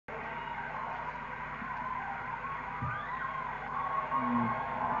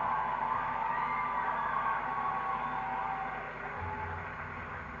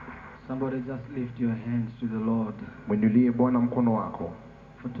Somebody just lift your hands to the Lord Mwinulie Bwana mkono wako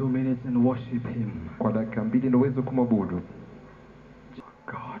for 2 minutes and worship Him. kwa dakika 2 na uweze kumwabudu.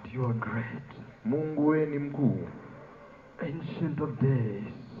 God, you are great. Mungu wewe ni mkuu, Ancient of days,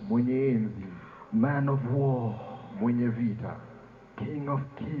 mwenye enzi, man of war, mwenye vita, King of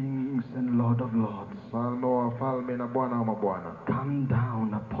kings and Lord of lords. Mfalme wa wafalme na Bwana wa mabwana. Come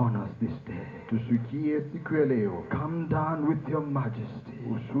down upon us this day. Tushukie siku ya leo. Come down with your majesty.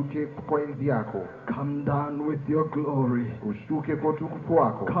 Ushuke kwa enzi yako. Come down with your glory. Ushuke kwa utukufu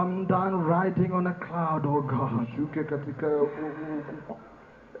wako. Come down riding on a cloud, O God. Ushuke katika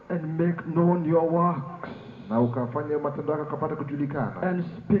and make known your works. Na ukafanya matendo yako kapata kujulikana. And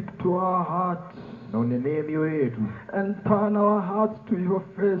speak to our hearts. Na unenee mioyo yetu. And turn our hearts to your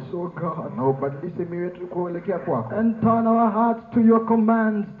face, O God. Na ubadilishe mioyo yetu kuelekea kwako. And turn our hearts to your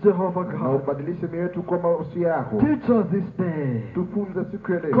commands, Jehovah God. Na ubadilishe mioyo yetu kwa mausia yako. Teach us this day. Tufunze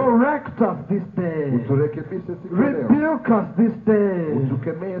siku ya leo. Correct us this day. Uturekebishe siku ya leo. Rebuke us this day.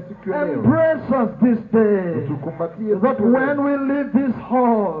 Utukemee siku ya leo. Embrace us this day. Utukumbatie that when we leave this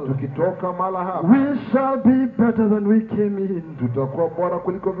hall, tukitoka mahali hapa, we shall be better than we came in. Tutakuwa bora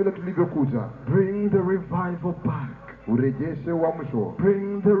kuliko vile tulivyokuja. Bring the revival back. Urejeshe uamsho.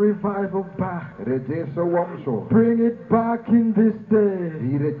 Bring the revival back. Rejeshe uamsho. Bring it back in this day.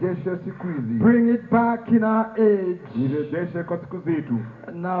 Irejeshe siku hizi. Bring it back in our age. Irejeshe kwa siku zetu.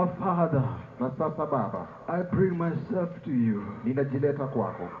 And now, Father, na sasa Baba, I bring myself to you. Ninajileta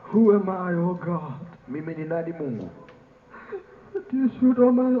kwako. Who am I, O God? Mimi ni nani Mungu? That you should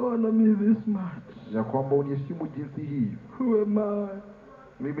honor me this much. Ya kwamba uniheshimu jinsi hii. Who am I?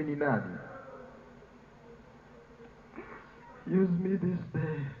 Mimi ni nani? Use me this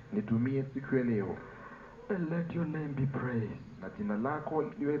day. Nitumie siku ya leo. And let your name be praised. Na jina lako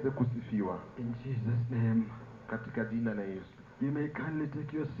liweze kusifiwa. In Jesus' name. Katika jina la Yesu. You may kindly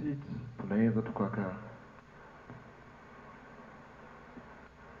take your seats. Tunaweza tukakaa.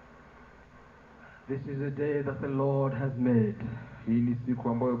 This is a day that the Lord has made. Hii ni siku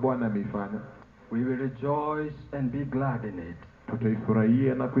ambayo Bwana ameifanya. We will rejoice and be glad in it.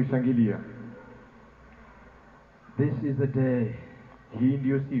 Tutaifurahia na kuishangilia. This is a day. Hii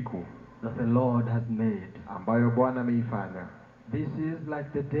ndiyo siku that the Lord has made. ambayo Bwana ameifanya. This is like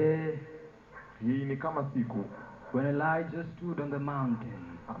the day. Hii ni kama siku when Elijah stood on the mountain.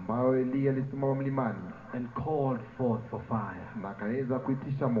 ambayo Elia alisimama mlimani. And called forth for fire. Na akaweza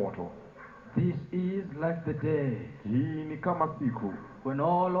kuitisha moto. This is like the day. Hii ni kama siku when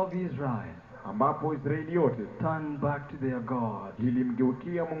all of Israel ambapo Israeli yote turned back to their God.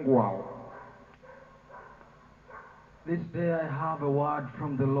 ilimgeukia Mungu wao. This day I have a word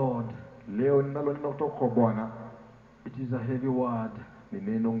from the Lord. Leo ninalo neno kutoka kwa Bwana. It is a heavy word. Ni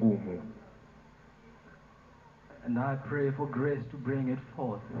neno ngumu. And I pray for grace to bring it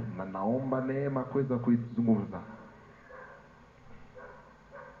forth. Na naomba neema kuweza kuizungumza.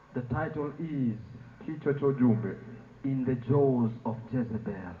 The title is kichwa cha ujumbe, In the Jaws of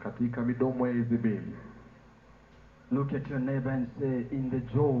Jezebel. Katika midomo ya Jezebeli. Look at your neighbor and say, In the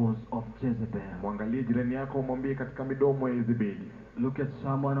jaws of Jezebel. Mwangalie jirani yako umwambie katika midomo ya Jezebeli. Look at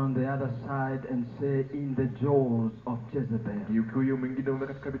someone on the other side and say, In the jaws of Jezebel. Huyo mwingine umwambie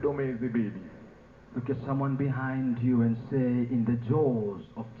katika midomo ya Jezebeli. Look at someone behind you and say, In the jaws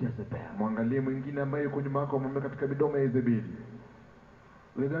of Jezebel. Mwangalie mwingine ambaye yuko nyuma yako umwambie katika midomo ya Jezebeli.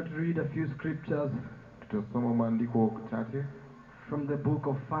 We're going to read a few scriptures. Tutasoma maandiko chache from the book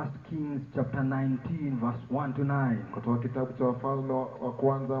of 1 Kings chapter 19 verse 1 to 9. Kutoka kitabu cha Wafalme wa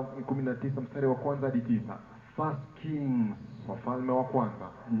kwanza 19 mstari wa kwanza hadi 9. 1 Kings Wafalme wa kwanza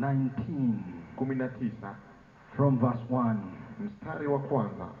 19 from verse 1. Mstari wa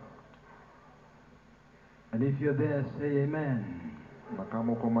kwanza. And if you're there, say amen. Na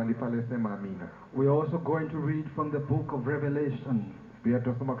kama uko mahali pale sema amina. We're also going to read from the book of Revelation. Pia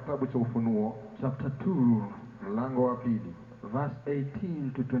tutasoma kitabu cha Ufunuo chapter 2 mlango wa pili verse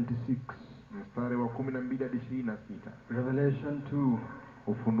 18 to 26. Mstari wa 12 hadi 26. Revelation 2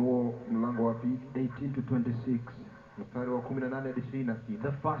 Ufunuo mlango wa pili 18 to 26. Mstari wa 18 hadi 26.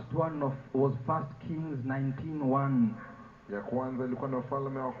 The first one was 1 Kings 19:1. Ya kwanza ilikuwa ni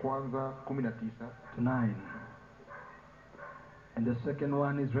Wafalme wa kwanza 19 to 9. And the second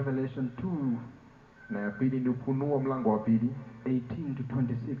one is Revelation 2. Na ya pili ni Ufunuo mlango wa pili 18 to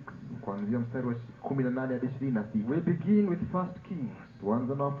 26. Kuanzia mstari wa 18 hadi 26. We begin with 1 Kings.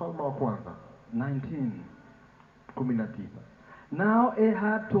 Tuanze na Wafalme wa kwanza 19. Now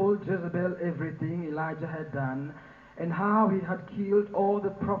Ahab told Jezebel everything Elijah had done and how he had killed all the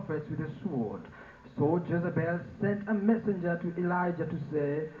prophets with a sword. So Jezebel sent a messenger to Elijah to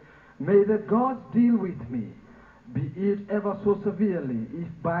say, May the gods deal with me. be it ever so severely, if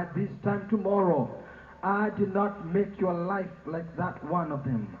by this time tomorrow I did not make your life like that one of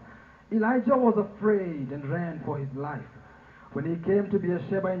them. Elijah was afraid and ran for his life. When he came to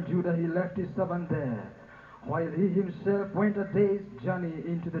Beersheba in Judah, he left his servant there, while he himself went a day's journey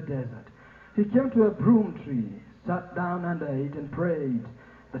into the desert. He came to a broom tree, sat down under it, and prayed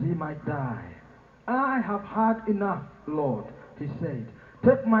that he might die. I have had enough, Lord, he said.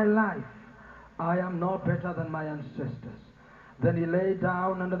 Take my life. I am no better than my ancestors. Then he lay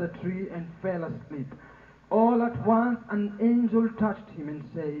down under the tree and fell asleep. All at once an angel touched him and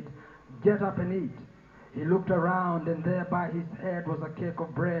said, Get up and eat. He looked around, and there by his head was a cake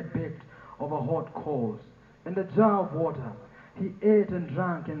of bread baked over hot coals, and a jar of water. He ate and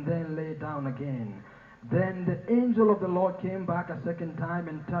drank, and then lay down again. Then the angel of the Lord came back a second time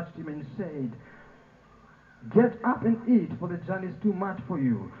and touched him and said, Get up and eat, for the journey is too much for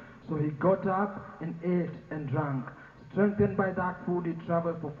you. So he got up and ate and drank. Strengthened by that food, he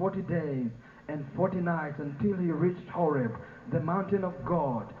traveled for 40 days and 40 nights until he reached Horeb, the mountain of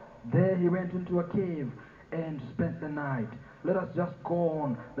God. There he went into a cave and spent the night. Let us just go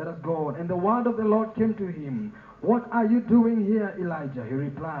on. Let us go on. And the word of the Lord came to him. What are you doing here, Elijah? He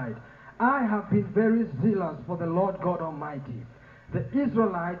replied, I have been very zealous for the Lord God Almighty. The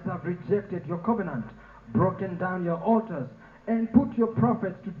Israelites have rejected your covenant, broken down your altars, and put your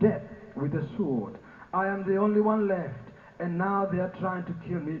prophets to death with the sword. I am the only one left, and now they are trying to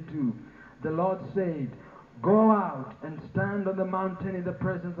kill me too. The Lord said, Go out and stand on the mountain in the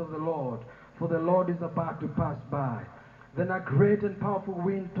presence of the Lord, for the Lord is about to pass by. Then a great and powerful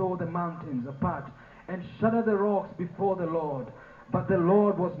wind tore the mountains apart and shattered the rocks before the Lord. But the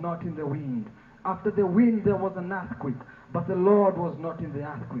Lord was not in the wind. After the wind there was an earthquake, but the Lord was not in the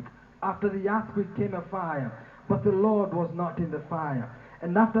earthquake. After the earthquake came a fire, but the Lord was not in the fire.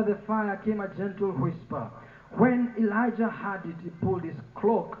 And after the fire came a gentle whisper. When Elijah heard it, he pulled his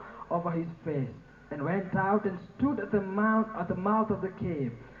cloak over his face and went out and stood at the mouth of the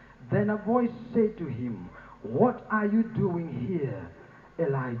cave. Then a voice said to him, What are you doing here,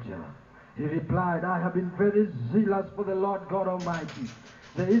 Elijah? He replied, I have been very zealous for the Lord God Almighty.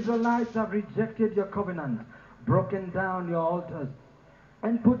 The Israelites have rejected your covenant, broken down your altars,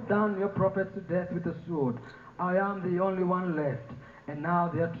 and put down your prophets to death with the sword. I am the only one left, and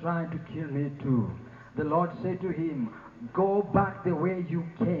now they are trying to kill me too. The Lord said to him, Go back the way you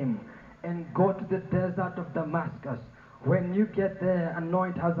came, and go to the desert of Damascus. When you get there,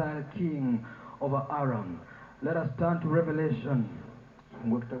 anoint Hazael king over Aram. Let us turn to Revelation,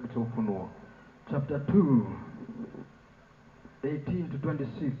 chapter 2, 18 to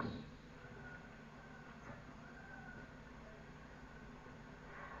 26.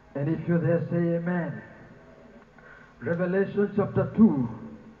 And if you're there, say amen. Revelation chapter 2,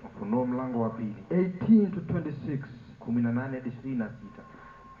 18 to 26.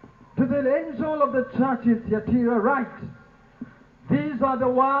 To the angel of the church in Thyatira write, These are the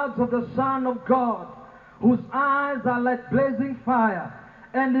words of the Son of God, whose eyes are like blazing fire,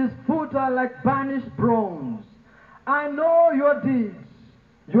 and his feet are like burnished bronze. I know your deeds,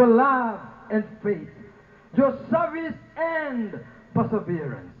 your love and faith, your service and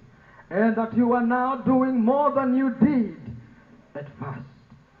perseverance, and that you are now doing more than you did at first.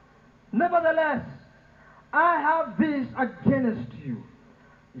 Nevertheless, I have this against you.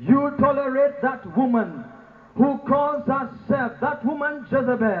 You tolerate that woman who calls herself, that woman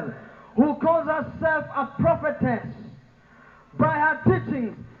Jezebel, who calls herself a prophetess. By her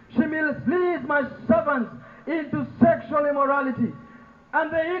teachings, she misleads my servants into sexual immorality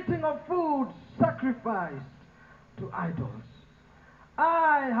and the eating of food sacrificed to idols.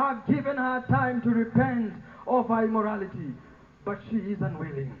 I have given her time to repent of her immorality, but she is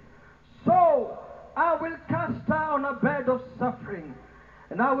unwilling. So I will cast her on a bed of suffering,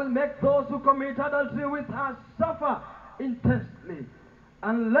 and I will make those who commit adultery with her suffer intensely,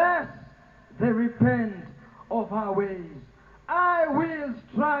 unless they repent of her ways. I will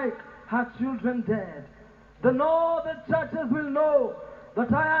strike her children dead. Then all the churches will know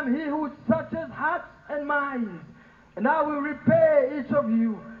that I am he who searches hearts and minds, and I will repay each of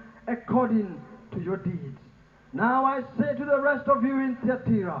you according to your deeds. Now I say to the rest of you in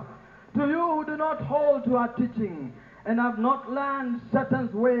Thyatira, to you who do not hold to our teaching, and have not learned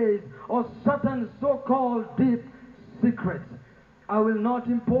Satan's ways or Satan's so-called deep secrets, I will not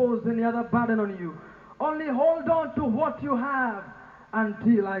impose any other burden on you. Only hold on to what you have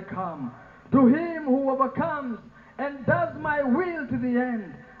until I come. To him who overcomes and does my will to the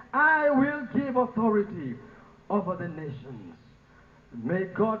end, I will give authority over the nations. May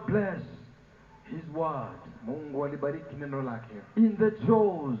God bless his word. Mungu alibariki neno lake In the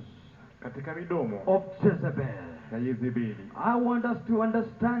jaws katika midomo of Jezebel, ya Jezebeli. I want us to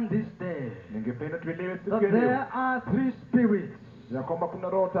understand this day Ningependa tuelewe siku that ya there leo are three spirits ya kwamba kuna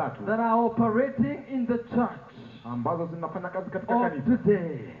roho tatu that are operating in the church ambazo zinafanya kazi katika of kanisa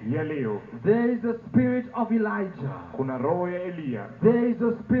today. ya leo. There is the spirit of Elijah. Kuna roho ya Elia, There is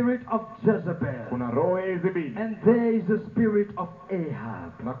the spirit of Jezebel. kuna roho ya Jezebeli, And there is the spirit of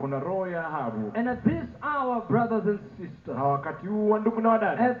Ahab. na kuna roho ya Ahabu. And at this hour, brothers and sisters, Na wakati huu wa ndugu na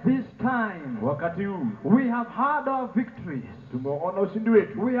wadada, at this time, wakati huu we have had our victories. tumeona ushindi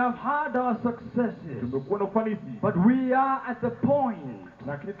wetu, We have had our successes. tumekuwa na ufanisi, But we are at the point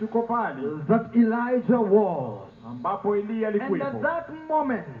lakini tuko pale that Elijah was. ambapo Elia And at alikuwepo. that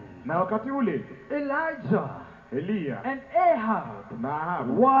moment, Na wakati ule Elijah Elia and Ahab na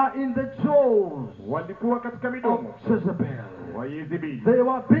Ahabu were in the jaws walikuwa katika of midomo Jezebel. wa Jezebeli, They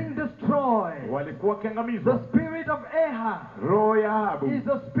were being destroyed. walikuwa The wakiangamizwa. spirit of Ahab Roho ya Ahabu is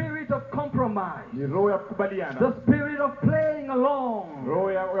the spirit of compromise. ni roho ya The kukubaliana, spirit of playing along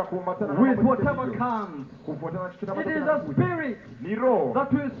roho ya kuambatana na with mambo whatever yalivyo. comes. Kufuatana na kitu It ambacho is a kinakuja. spirit Ni roho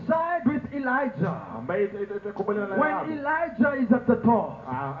that will side with Elijah ambaye itakubaliana na when Ahabu. Elijah is at the top.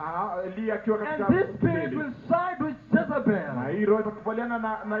 Elia akiwa And katika this spirit mbele. will side with Na Jezebel hii roho itakubaliana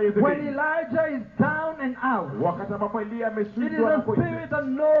na when Jezebeli. Elijah is down and out. Wakati ambapo Elia It is ameshindwa na a kuishi. spirit that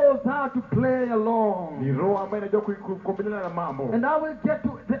knows how to play Ni along. roho ambaye inajua kukabiliana na mambo. And I will get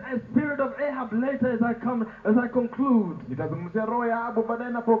to the spirit of Ahab later as I conclude. Nitazungumzia roho ya Ahabu baadaye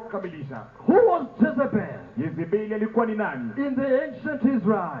ninapokamilisha. Who was Jezebel Jezebeli alikuwa ni nani? in the ancient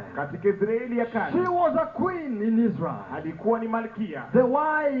Israel? Katika Israeli ya She kale was a queen in Israel, alikuwa ni malkia, the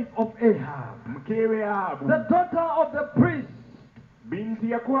wife of Ahab, mkewe Ahabu, the daughter of the priest,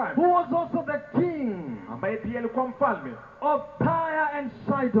 binti ya kuhani, who was also the king ambaye pia alikuwa mfalme of Tyre and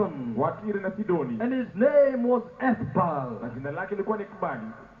Sidon. wa Tiro na Sidoni, And his name was na Ethbal. jina lake lilikuwa ni Kubali.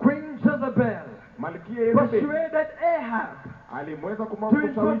 Queen Jezebel Malkia Jezebeli persuaded Ahab alimweza to kumshawishi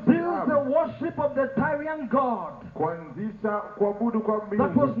introduce the Ahabu worship of the Tyrian god kuanzisha kuabudu kwa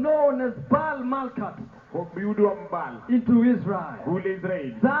that was miungu, known as Baal Malkat kwa miungu wa Mbali into Israel, kule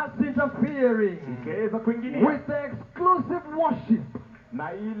Israeli, thus interfering ikaweza kuingilia with the exclusive worship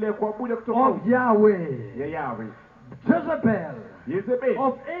na ile kuabudu of kutoka Yahweh. ya Yahweh. Jezebel Jezebeli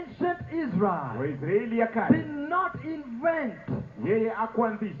of ancient wa Israel Israeli ya did kale, not invent yeye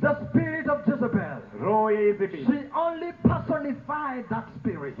akuanzisha the spirit of Jezebel. roho ya Jezebeli, She only personified that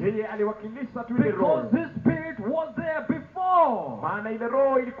spirit yeye aliwakilisha tu ile because roho, this spirit was there before maana ile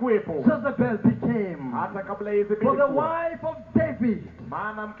roho ilikuwepo Jezebel became hata kabla Jezebeli for the kuwa, wife of David,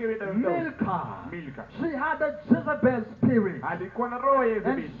 maana mkewe Daudi Milcah. Milka She had a Jezebel spirit. alikuwa na roho ya And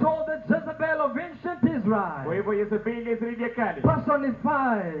Jezebeli. so the Jezebel of ancient Kwa Israel hivyo Jezebeli ya Israeli ya kale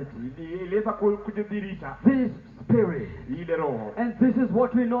personified iliweza kujidhihirisha this spirit. ile roho, And this is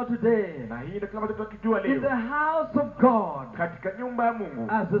what we know today na hii ndio kile ambacho tunakijua in the leo house of God katika nyumba ya Mungu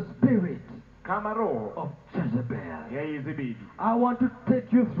as the spirit kama roho of Jezebel. ya Jezebeli. I want to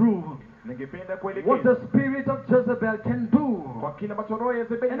take you through Ningependa what kuelekeza the spirit of Jezebel can do. kwa kile ambacho roho ya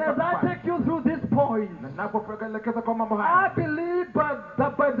Jezebeli And as I inafanya. take you through this point, Na ninapoelekeza kwa mambo I haya, believe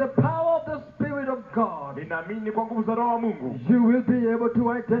that by the power of the Spirit of God, ninaamini kwa nguvu za roho wa Mungu you will be able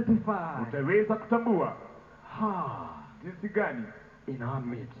to identify utaweza kutambua her jinsi gani in our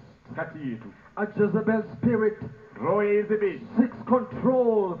midst. kati yetu A Jezebel spirit roho ya Jezebeli seeks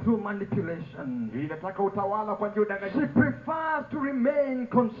control through manipulation. inataka utawala kwa njia ya She udanganyifu. prefers to remain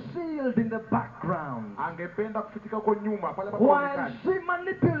concealed in the background Angependa kufitika huko nyuma pale ambapo while haonekani. she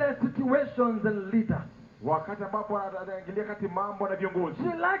manipulates situations and leaders. Wakati ambapo anaingilia kati mambo na viongozi,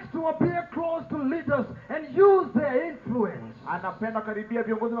 She likes to appear close to leaders and use their influence. anapenda karibia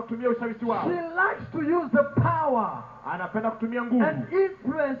viongozi na kutumia ushawishi wao, She likes to use the power anapenda kutumia nguvu and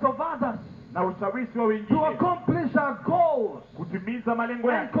influence of others na ushawishi wa to wengine accomplish her goals kutimiza malengo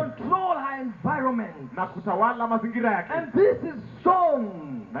and yake control her environment. na kutawala mazingira yake. And this is shown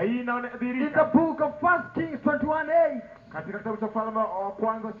Na hii in the inadhihirika book of 1 Kings 21:8. katika kitabu cha Wafalme wa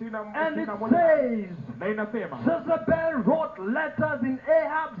kwanza And it 21 says, na inasema Jezebel wrote letters in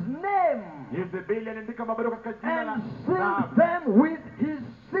Ahab's name Jezebeli aliandika mabarua katika jina la and sealed Ahabu them with his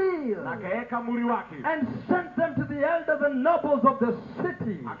seal na akaweka muri wake, and sent them to the elders and nobles of the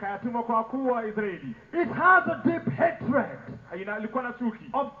city. akayatuma kwa wakuu wa Israeli. It has a deep hatred Ilikuwa na chuki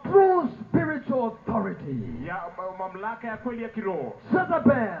of true spiritual authority. ya mamlaka ya kweli ya kiroho.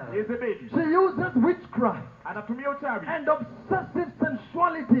 Jezebel, Jezebeli she uses witchcraft anatumia uchawi and obsessive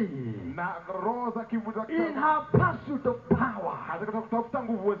sensuality na roho za kivuza in her pursuit of power. katika kutafuta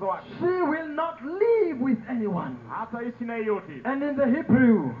nguvu uwezo wake, She will not live with anyone. hata ishi na yeyote. And in the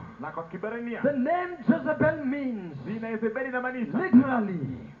Hebrew, Na kwa Kibrania the name Jezebel means jina Jezebeli inamaanisha literally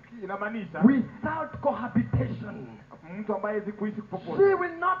inamaanisha without cohabitation. mtu ambaye hawezi kuishi She popote,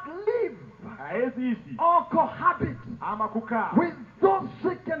 will not live hawezi ishi or cohabit ama kukaa with those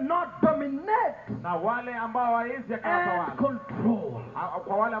she cannot dominate na wale ambao hawezi and akawatawala, control.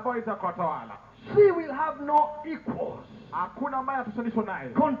 kwa wale ambao hawezi akawatawala. She will have no equals. Hakuna ambaye atashanishwa naye.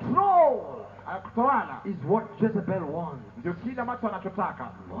 Control Kutawala is what Jezebel wants ndio kile ambacho anachotaka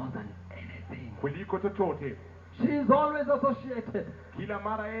more than anything. kuliko chochote. She is always associated Kila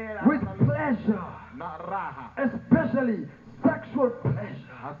mara yeye with pleasure, na raha, especially sexual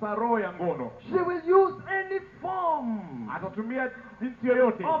pleasure. hasa roho ya ngono. She will use any form Atatumia jinsi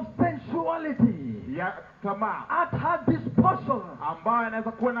yoyote of sensuality ya tamaa at her disposal ambayo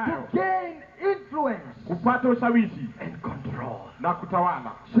anaweza kuwa to nayo gain influence kupata ushawishi and control. na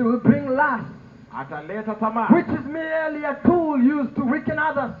kutawala. She will bring lust, Ataleta tamaa which is merely a tool used to weaken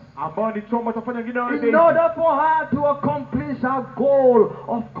others, ambao ni chombo cha kufanya wengine wawe in dhaifu, order for her to accomplish her goal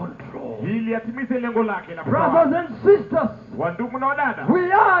of control. ili atimize lengo lake la Brothers kutawala. and sisters, Wandugu na wadada,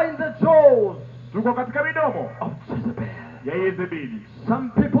 we are in the jaws tuko katika midomo of Jezebel. ya Yezebeli. Some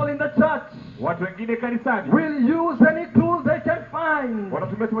people in the church Watu wengine kanisani will use any tool they can find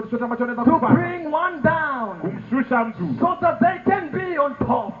wanatumia chombo chochote ambacho wanaweza to kupata bring one down kumshusha mtu so that they can be on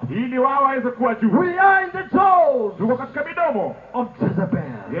top. ili wao waweze kuwa juu. We are in the jaws Tuko katika midomo of Jezebel.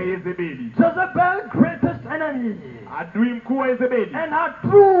 ya Yezebeli, Jezebel, greatest enemy, adui mkuu wa Yezebeli, and her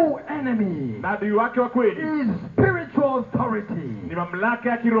true enemy na adui wake wa kweli is spiritual authority. ni mamlaka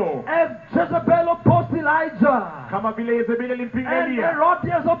ya kiroho. As Jezebel opposed Elijah, Kama vile Yezebeli alimpinga and Elia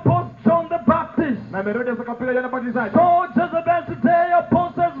Herodias opposed John the Baptist, na Herode akapinga Yohana Mbatizaji, so Jezebel today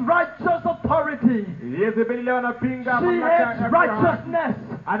opposes righteous authority. Yezebeli leo anapinga She mamlaka hates ya haki. righteousness.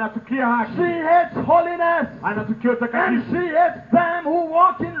 Anatukia haki, She hates holiness. anatukia And utakatifu, she hates them who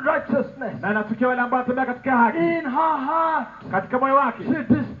walk in righteousness. na anatukia wale ambao wanatembea katika haki. In her heart, Katika moyo wake she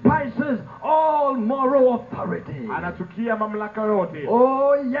despises all moral authority. anatukia mamlaka yote,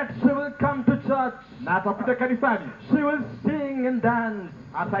 Oh, yet she will come to church. na atakuja kanisani, She will sing and dance.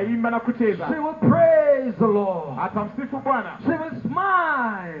 ataimba na kucheza, She will praise the Lord. atamsifu Bwana, She will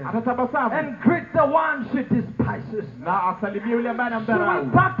smile atatabasamu and greet the one she despises. na asalimie yule ambaye She will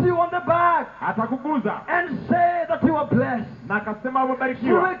anamdharau, pat you on the back atakuguza and say that you are blessed. na akasema She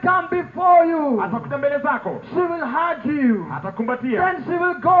umebarikiwa, will come before you. atakuja mbele zako, She will hug you. atakumbatia, Then she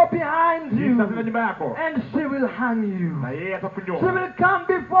will go behind kisha you zile nyumba yako, and she will hang you. na yeye She atakunyoa, will come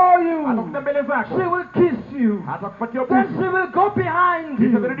before you. atakuja mbele She zako, will kiss you. atakupatia Then ubusu, she will go behind kisha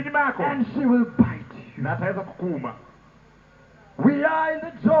you zirudi nyuma yako, and she will bite you. na ataweza kukuuma. We are in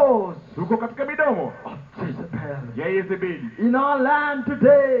the jaws Tuko katika midomo of Jezebel. ya Yezebeli. In our land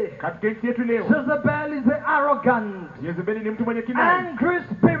today, Katika nchi yetu leo, Jezebel is the arrogant, Yezebeli ni mtu mwenye kinai angry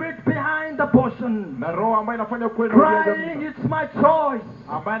spirit behind the portion, na roho ambaye inafanya ukweli crying, it's my choice.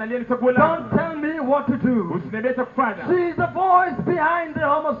 ambaye analia ni chaguo langu, Don't tell me what to do. usiniambie cha kufanya. She is the voice behind the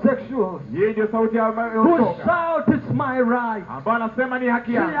homosexuals Yeye ndio sauti ya who ushoga shout, it's my right. ambaye anasema ni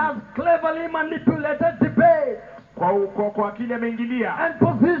haki She yangu. has cleverly manipulated debate Kwa akili ameingilia and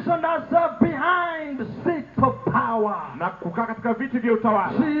positioned herself behind seats of power. na kukaa katika viti vya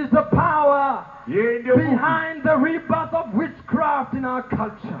utawala. She is the power Yeye ndio nguvu behind the rebirth of witchcraft in our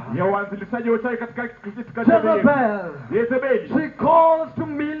culture. ya uanzilishaji wa uchawi katika jamii yetu. Jezebel, Yezebeli she calls to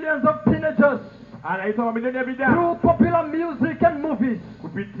millions of teenagers anaita mamilioni ya vijana through popular music and movies,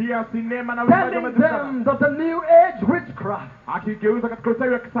 kupitia sinema na uimbaji wa telling mazikana, them that the new age witchcraft akigeuza katika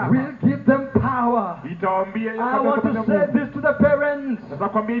uchawi wa kisasa. will give them power. Itawaambia I want to say this to the parents. Sasa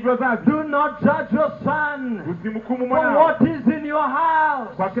kwambia hivyo wazazi, Do not judge your son usimhukumu for mwanao what is in your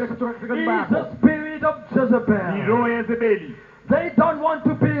house. kwa kile kutoka katika He nyumba is the yako. spirit of Ni Jezebel. roho ya Yezebeli, They don't want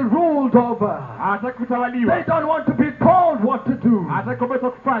to be ruled over. hataki kutawaliwa, They don't want to be told what to do. hataki kuambiwa cha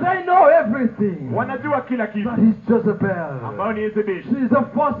kufanya. They know everything. Wanajua kila kitu, That is Jezebel. ambayo ni Yezebeli. She is the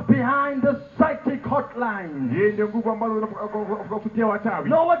force behind the psychic hotline. Yeye ndio nguvu ambazo zinakutia wachawi.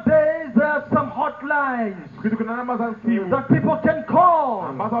 Nowadays there are some hotlines Siku hizi kuna namba za simu that people can call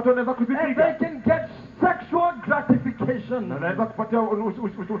ambazo watu wanaweza and they kuzipiga can get sexual gratification. na wanaweza kupatia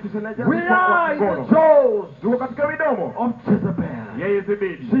utishanaji We are in wa the ngono. jaws Tuko katika midomo of Jezebel. ya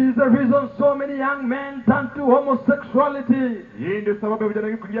Yezebeli. She is the reason so many young men turn to homosexuality, Yeye ndio sababu ya vijana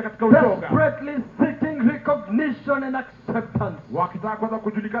wengi kuingia katika ushoga, desperately seeking recognition and acceptance wakitaka kwanza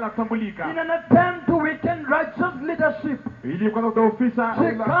kujulikana, kutambulika, in an attempt to weaken righteous leadership. ili kwanza kudhoofisha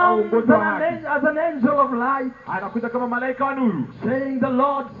She comes uongozi wa haki. as an angel of light, Anakuja kama malaika wa nuru, saying, the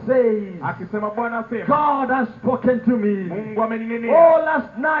Lord says, akisema Bwana asema, God has spoken to me. Mungu ameninenea. Oh,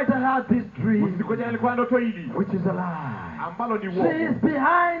 last night I had this dream, Usiku jana nilikuwa na ndoto hili which is a lie. ambalo ni She is uongo.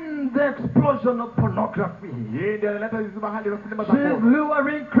 behind the explosion of pornography. Yeye ndiye analeta hizo mahali za sinema za She is porno.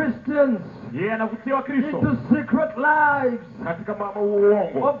 luring Christians Yeye anavutia Wakristo into secret lives katika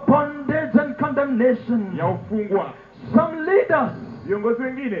uongo of bondage and condemnation. ya ufungwa. Some leaders, Viongozi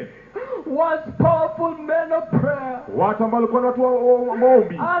wengine, once powerful men of prayer, watu ambao walikuwa watu wa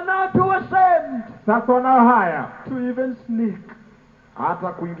maombi, are now too ashamed sasa wanao haya to even sneak hata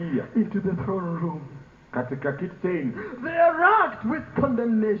kuingia into the throne room. katika kiti cha enzi. They are racked with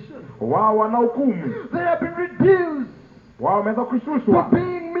condemnation. Wao wanahukumu, They have been reduced wao wameweza to kushushwa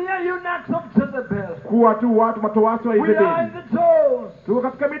being mere eunuchs of Jezebel. kuwa tu watu matowashi wa We are in Yezebeli. the jaws Tuko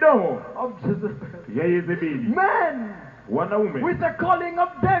katika midomo of Jezebel. ya Yezebeli. Men Wanaume with the calling of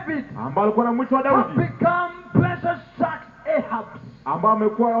David ambao walikuwa na mwito wa have Daudi, become pleasure sharks, Ahabs. ambao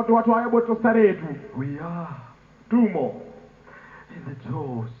wamekuwa watu wa Ahabu tu starehe tu. We are Tumo in the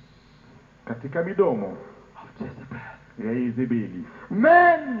jaws katika midomo of Jezebel. ya Yezebeli.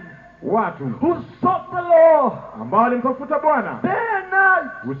 Men Watu who sought the Lord ambao walimtafuta Bwana day and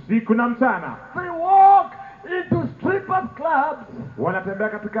night. usiku na mchana, They walk into strippers clubs, wanatembea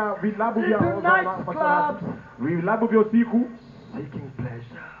katika vilabu into night vya clubs, vilabu vya usiku seeking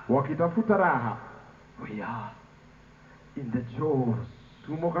pleasure. wakitafuta raha. We are in the jaws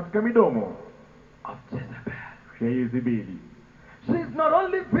Tumo katika midomo of Jezebel. ya Yezebeli. She is not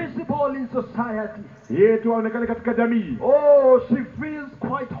only visible in society. Yeye tu aonekane katika jamii. Oh, she feels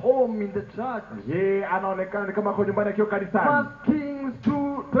quite home in the church. Yeye anaonekana ni kama kwa nyumbani akiwa kanisani. First Kings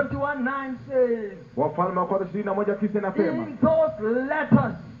 2:21-9 says, Wafalme wa kwanza 21:9 inasema, in those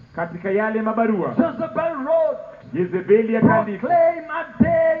letters katika yale mabarua Jezebel wrote, Yezebeli akaandika, proclaim a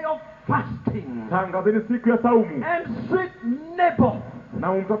day of fasting tangazeni siku ya saumu and seek Naboth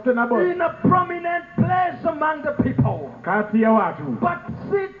na umtafute Naboth in a prominent place among the people. kati ya watu, But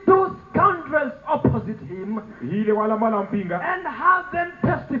see two scoundrels opposite him ili wala mwana mpinga and have them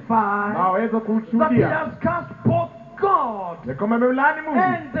testify na waweze that he kushuhudia has cast both God ya kama amemlaani Mungu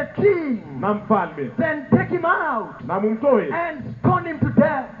and the king. na mfalme, Then take him out na mumtoe and stone him to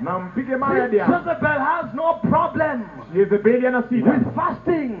death. na mpige mawe hadi hapo. Jezebel has no problem Yezebeli ana shida with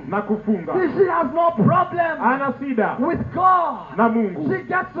fasting. na kufunga, She has no problem ana shida with God. na Mungu. She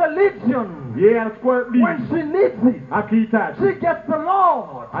gets religion Yeye anachukua when dini she needs it. akihitaji, She gets the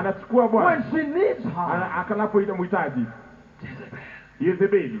Lord anachukua when Bwana she needs her. akanapoita mhitaji. Jezebel,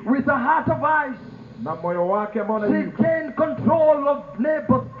 Yezebeli with a heart of ice, na moyo wake ambao she unayuka, gained control of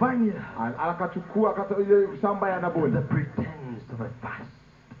Naboth's vineyard. akachukua ile shamba ya The Naboti pretense of a fast.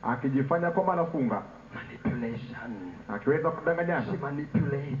 akijifanya kwamba anafunga, Manipulation. akiweza kudanganya. She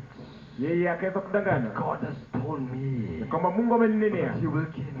manipulates. Yeye akaweza kudanganya God has told me kwamba Mungu ameninenea, that you will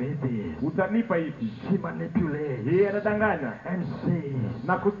give me this. utanipa hiki. She manipulates Yeye anadanganya and says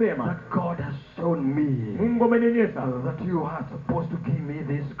na kusema, that God has shown me Mungu amenionyesha that you are supposed to give me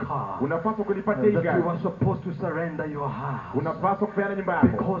this car. unapaswa kunipatia hii That gari, you are supposed to surrender your house. unapaswa kupeana nyumba yako,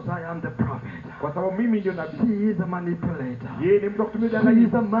 Because I am the prophet. kwa sababu mimi ndio nabii. She is a manipulator. Yeye ni mtu wa kutumia She is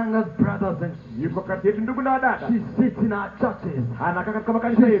udanganyifu. among us brothers and sisters. Yuko kati yetu ndugu na wadada, She sits in our churches. anakaa katika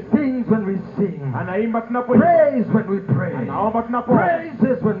makanisa She yetu, sings when we sing. anaimba tunapoimba, Praise when we pray. anaomba tunapoomba,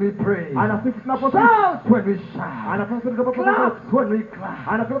 Praises when we pray. anasifu tunaposifu, Shouts when we shout. anafanya tunapopiga, Claps when we clap.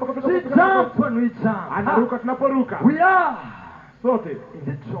 anapiga makofi She tunapopiga, jumps when we jump. anaruka tunaporuka. We are Sote in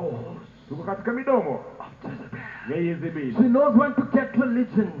the jaws tuko katika midomo of Jezebel. ya Yezebeli. She knows when to get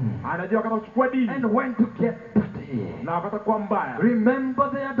religion Anajua wakati wa kuchukua dini and when to get dirty. na wakati wa kuwa mbaya.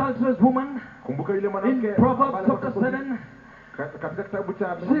 Remember the adulterous woman Kumbuka yule in mwanamke Proverbs ambaye chapter alikuwa 7? katika kitabu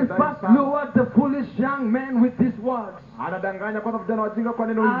cha She first lured the foolish young man with these words. anadanganya kwanza vijana wajinga kwa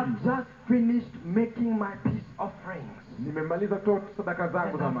neno hili, I've just finished making my peace offerings nimemaliza kutoa sadaka zangu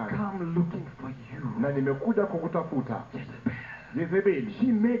and za I've mali come looking for you. na nimekuja kukutafuta. Jezebel. Yezebeli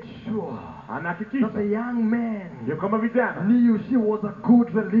She made sure anahakikisha that the young man ya kwamba vijana knew she was a good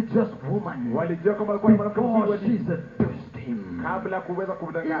religious woman walijua kwamba alikuwa ni mwanamke mzuri wa before dini she seduced him. kabla ya kuweza In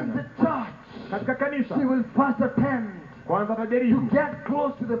kumdanganya. the church, Katika kanisa she will first attempt kwanza to atajaribu get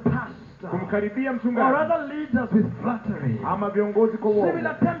close to the pastor kumkaribia or mchungaji other leaders with flattery. ama viongozi kwa She will uongo,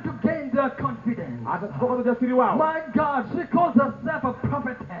 attempt to gain their confidence. atachukua kwanza ujasiri wao, My God, she calls herself a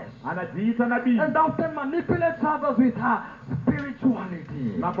prophetess anajiita nabii and often manipulates others with her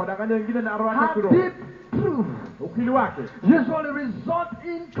spirituality. na kuwadanganya wengine na roho yake Her kiroho. deep truth Ukili wake usually result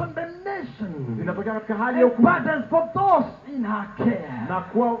in condemnation zinatokea katika hali ya and hukumu burdens for those in her care. na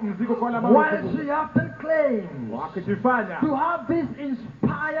kuwa mzigo kwa wale ambao While she often claims wakijifanya to have these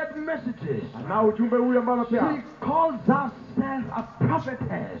inspired messages, na ujumbe huyu ambao she amepewa, calls herself herself a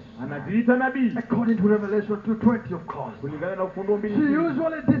prophetess. anajiita nabii According to Revelation 2:20, of course. kulingana na Ufunuo She 2:20.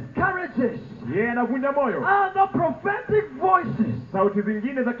 usually discourages Yeye anavunja moyo other prophetic voices sauti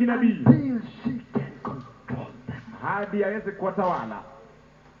zingine za kinabii until she can control them. hadi aweze kuwatawala.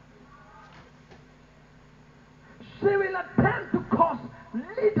 She will attempt to cause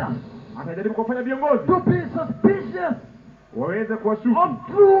leaders Atajaribu kufanya viongozi to be suspicious waweze kuwashuku of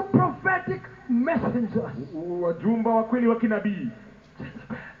true prophetic messengers. wajumba wa kweli wa kinabii.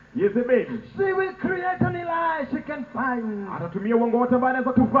 Jezebeli She will create an lie she can find. atatumia uongo wote ambao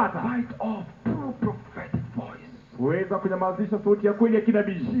anaweza kupata Fight off true prophetic voice. kuweza kunyamazisha sauti ya kweli ya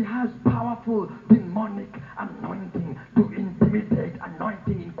kinabii. She has powerful demonic anointing to intimidate,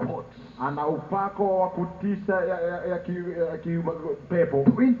 anointing in quotes. Ana upako wa kutisha ya kipepo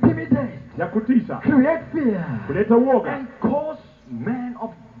To intimidate, ya kutisha, create fear, kuleta uoga and cause men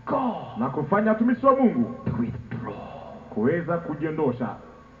of God na kufanya watumishi wa Mungu to withdraw. kuweza kujiondosha.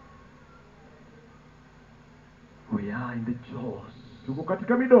 We are in the jaws Tuko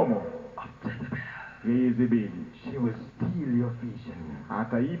katika midomo of Jezebel. ya Jezebeli. She will steal your vision.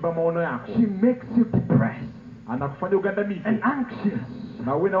 Ataiba maono yako, She makes you depressed anakufanya ugandamike and anxious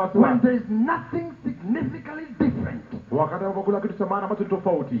na uwe na when wasiwasi there is nothing significantly different wakati ambapo kuna kitu cha maana ambacho ni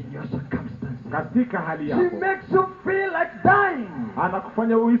tofauti in your circumstances. katika hali She yako. makes you feel like dying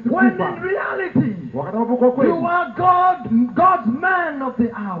Anakufanya uhisi when kufa in reality wakati ambapo kwa you kweli are God's man of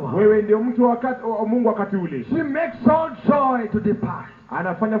the hour. wewe ndio mtu wa Mungu wakati ule. She makes all joy to depart.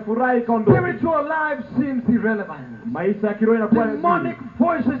 Anafanya furaha ikaondoke. Spiritual life seems irrelevant. Maisha ya kiroho yanakuwa Demonic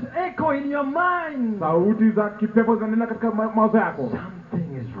voices echo in your mind. sauti za kipepo zinanena katika mawazo yako.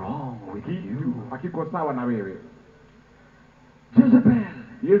 Something is wrong with Kitu you. hakiko sawa na wewe. Jezebel,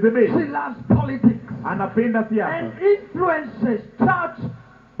 she Jezebeli loves politics anapenda siasa and influences church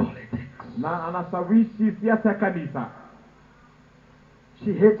politics. na anasawishi siasa ya kanisa.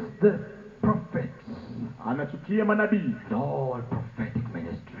 She hates the prophets Anachukia manabii and all prophetic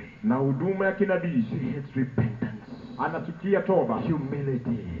ministry. na huduma ya kinabii. She hates repentance, Anachukia toba,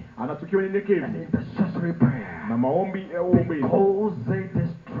 humility, anachukia and unyenyekevu intercessory prayer. na maombi ya uombezi, Because they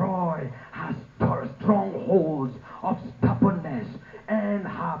destroy her strongholds of stubbornness and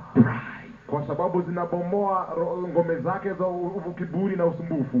her pride. kwa sababu zinabomoa ngome zake za kiburi na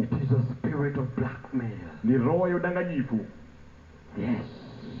usumbufu. It is a spirit of blackmail. Ni roho ya udanganyifu. Yes.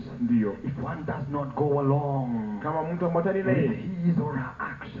 Ndiyo, If one does not go along kama mtu ambatani na with yeye his or her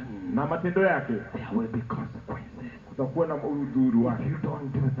action, na matendo yake, there will be consequences. kutakuwa na udhuru If wake. you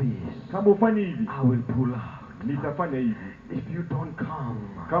don't do this, Kama ufanye hivi, I will pull out. nitafanya hivi. If you don't come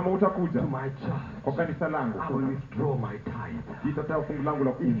Kama utakuja to my church, kwa kanisa langu, I will withdraw my tithe. nitatoa fungu langu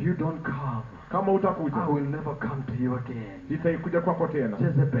la If kumi. you don't come, Kama I utakuja, will never come to you again. nitaikuja kwako tena.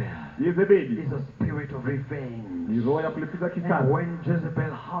 Jezebel Jezebeli is a spirit of revenge. ni roho ya kulipiza And kisasi. when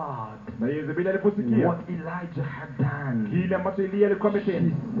Jezebel heard Na Jezebeli aliposikia what Elijah had done, kile ambacho Elia alikuwa she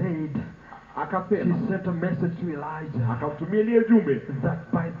ametenda, said, she akasema, sent a message to Elijah akamtumia Elia ujumbe,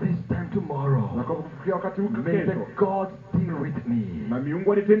 that by this time na tomorrow, kwa kufikia wakati huu may the kesho, gods deal with me na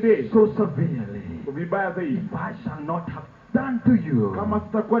miungu anitendee so severely vibaya zaidi, if I shall not have done to you kama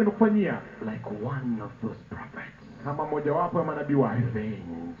sitakuwa nimekufanyia like one of those prophets. kama mojawapo ya manabii wake.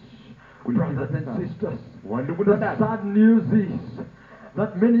 Revenge. Brothers and sisters, Wandugu na the dada, sad news is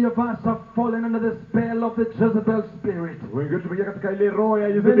that many of us have fallen under the spell of the Jezebel spirit. wengi wetu tumeingia katika ile roho ya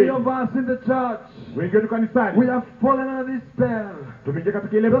Many Jezebeli. of us in the church, Wengi wetu we kanisani have fallen under this spell. tumeingia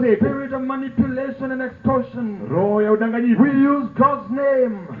katika ile The mtego, spirit of manipulation and extortion. roho ya udanganyifu. We use God's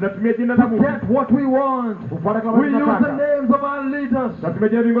name Tunatumia jina la to Mungu get what we want. kufuata kama We use the tunataka. names of our leaders Tunatumia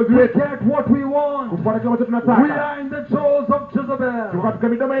jina la viongozi to wetu get what we want. kufuata kama We tunataka. are in the jaws of Tuko Jezebel. katika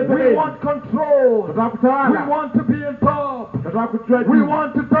midomo ya We Jezebeli. want control. Tunataka We kutawala. want to be on top. Tunataka kujua We juu.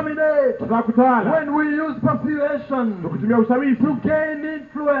 want to dominate. Tunataka kutawala. When we use persuasion Tukutumia ushawishi to gain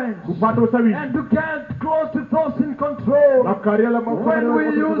influence kupata ushawishi and to get close to those in control. na kukaria la When we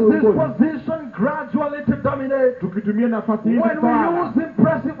use this position gradually to dominate. tukitumia nafasi hii When we kutawala, use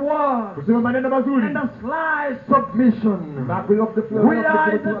impressive words kusema maneno mazuri and a sly submission. na kuweza We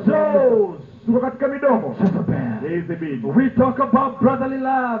are in the jaws. tuko katika midomo Jezebel. ya Jezebeli. We talk about brotherly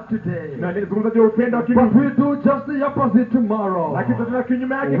love today. Na nizungumza juu ya upendo wa But kimungu, we do just the opposite tomorrow. lakini tutatenda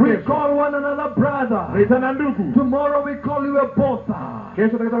kinyume yake We kesho. call one another brother. Tunaitana ndugu, Tomorrow we call you a bother. kesho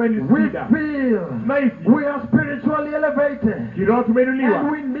tutakata wewe ni We shida. feel Tunahisi we are spiritually elevated kiroho tumeinuliwa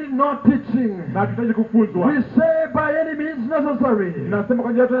and we need no teaching. na tunahitaji kufunzwa. We say by any means necessary, Tunasema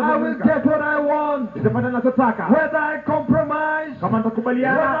kwa njia yote I will get what I want. nitapata ninachotaka. Whether I compromise, Kama whether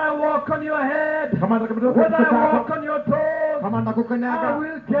nitakubaliana, I walk on your head, kama nitakubaliana whether I kutoka walk on your toes, kama I nitakukanyaga,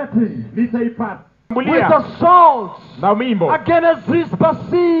 will get it. nitaipata. with assaults na mimbo against this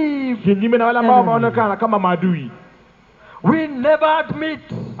perceived kinyume na wale ambao wanaonekana kama maadui. We never admit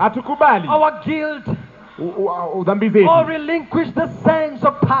Hatukubali our guilt dhambi zetu or relinquish the sense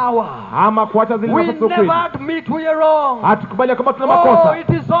of power. ama kuacha zile We nafasi za never kweli. admit we are wrong. Hatukubali kama tuna Oh, makosa. it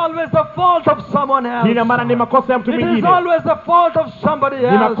is always the fault of someone else. Kila mara ni makosa ya mtu It is mwingine. always the fault of somebody Ni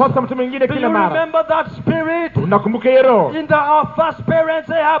else. makosa ya mtu mwingine Do kila you mara. remember that spirit Unakumbuka hiyo roho in our first parents,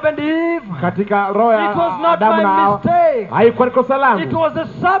 Ahab and Eve? katika roho ya It was not Adamu my na Hawa? mistake. Haikuwa ni kosa It langu. was the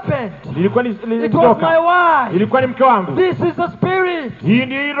serpent. Ilikuwa ni It was my njoka. wife. Ilikuwa ni mke wangu. This is the spirit Hii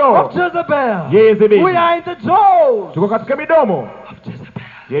ndio of roho Jezebel. Jezebeli. We are in the jaws Tuko katika midomo of Jezebel.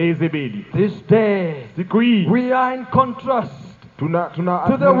 ya Jezebeli. This day, Siku hii we are in contrast tuna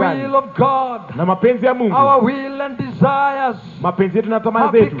to the will of God. na mapenzi ya Mungu. Our will and desires Mapenzi yetu na tamaa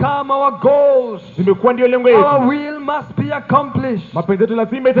have zetu become our goals. zimekuwa ndio lengo Our yetu. will must be accomplished Mapenzi yetu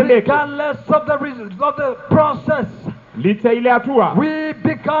lazima itendeke. regardless of the results of the process. Licha ile hatua We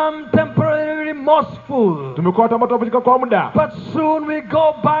become temporarily remorseful, tumekuwa tunapotoka kwa muda, but soon we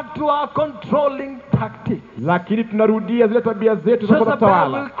go back to our controlling tactics. lakini tunarudia zile tabia zetu za Jezebel will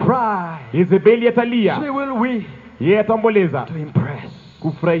kutawala. cry. Jezebeli atalia, She will weep yeye ataomboleza, to impress.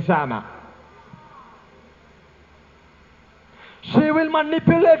 kufurahishana. She will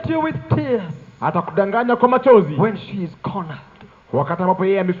manipulate you with tears Atakudanganya kwa machozi when she is cornered, wakati ambapo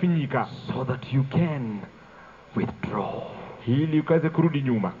yeye amefinyika, so that you can withdraw. ili ukaweze kurudi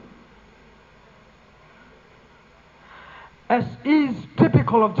nyuma. As is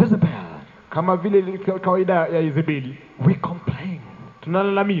typical of Jezebel, Kama vile kawaida ya Jezebeli, we complain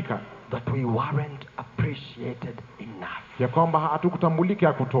tunalalamika that we weren't appreciated enough. ya kwamba hatukutambulika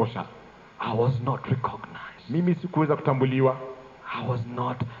ya kutosha. I was not recognized. Mimi sikuweza kutambuliwa, I was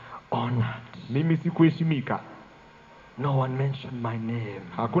not honored. mimi sikuheshimika. No one mentioned my name.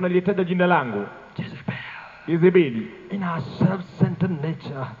 Hakuna aliyetaja jina langu. Jezebel. Jezebeli, In our self-centered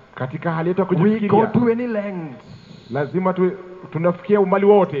nature, katika hali yetu ya we go kujifikiria, to any lengths lazima tunafikia umbali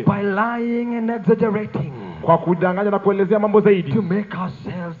wote by lying and exaggerating kwa kudanganya na kuelezea mambo zaidi, to make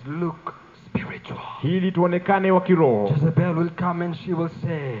ourselves look spiritual. ili tuonekane wa kiroho. Jezebel will come and she will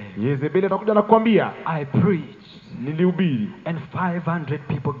say, Jezebeli atakuja na kukwambia, I preached nilihubiri and 500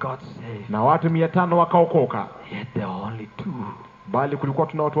 people got saved, na watu 500 wakaokoka, yet there are only 2. bali kulikuwa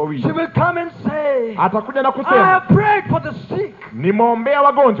tuna watu She wawili. will come and say, Atakuja na I kusema, have prayed for the sick. nimeombea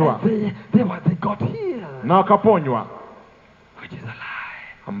wagonjwa They got healed. na wakaponywa, Which is a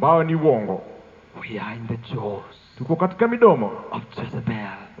lie. ambao ni uongo. We are in the jaws Tuko katika midomo of Jezebel.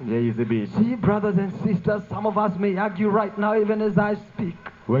 ya Jezebeli. See, brothers and sisters, some of us may argue right now, even as I speak,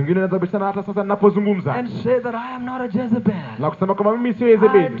 Wengine wanadhabishana hata sasa ninapozungumza and say that I am not a Jezebel. na kusema kwamba mimi sio I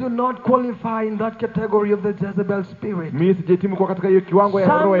Jezebeli. do not qualify in that category of the Jezebel spirit. Mimi sijetimu kwa katika hiyo kiwango ya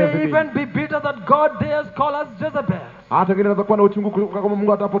Some roho ya may Jezebeli. even be bitter that God dares call us Jezebel. Hata wengine wanaweza kuwa na uchungu kama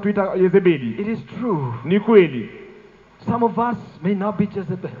Mungu atapotuita Jezebeli. It is true. Ni kweli. Some of us may not be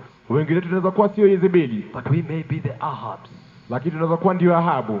Jezebels, Wengine wetu tunaweza kuwa sio Jezebeli, but we may be the Ahabs lakini tunaweza kuwa ndio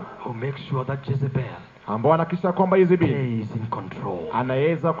Ahabu, who make sure that Jezebel ambao anakisha kwamba Jezebeli stays in control.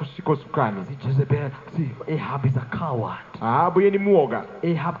 anaweza kushika usukani. See, Jezebel, Ahab is a coward. Ahabu yeye ni muoga,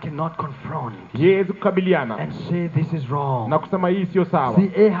 Ahab cannot confront yeye hawezi kukabiliana and say this is wrong. na kusema hii sio sawa.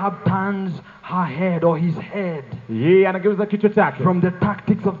 See, Ahab turns her head or his head Yeye anageuza kichwa chake from the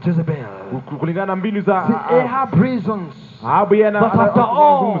tactics of Jezebel. kulingana na mbinu za See, Ahab reasons Ahabu. Yeye But after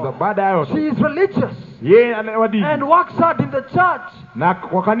anazungumza all, baada ya she yote, is religious yeye anawadini and works hard in the church. na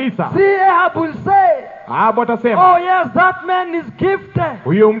kwa kanisa. See, Ahab will say, Ahabu atasema, oh yes, that man is gifted.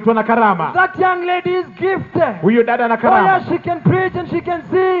 huyo mtu ana karama, That young lady is gifted. huyo dada ana Oh karama, yes, she can preach and she can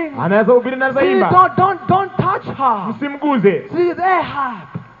sing. anaweza hubiri na See, zaimba. don't touch her. Msimguze. See, Ahab,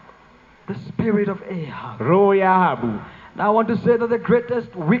 the spirit of Ahab. Roho ya Ahabu. Now I want to say that the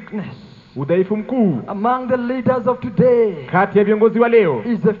greatest weakness Udhaifu mkuu among the leaders of today kati ya viongozi wa leo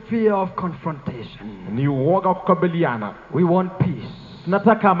is the fear of confrontation. ni uoga wa kukabiliana. We want peace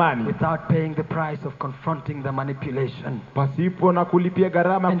Tunataka amani without paying the price of confronting the manipulation pasipo na kulipia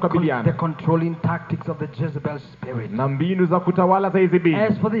gharama ya and the kukabiliana controlling tactics of the Jezebel spirit. na mbinu za kutawala za Jezebeli.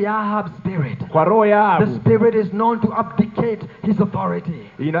 As for the Ahab spirit, Kwa roho ya the Ahabu, spirit is known to abdicate his authority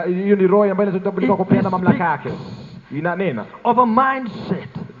hiyo ni roho ambayo inatambulika It kupeana mamlaka yake. speaks Inanena of a mindset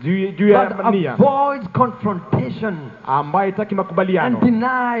juu ya that nia avoids confrontation ambayo haitaki makubaliano and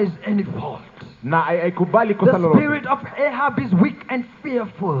denies any fault. na haikubali kosa The lolote. spirit of Ahab is weak and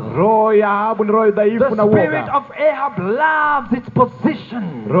fearful. Roho ya Ahabu ni roho dhaifu The na spirit uoga. of Ahab loves its position,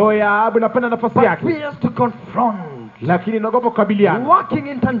 Roho ya Ahabu inapenda nafasi but yake, fears to confront, lakini inaogopa kukabiliana, walking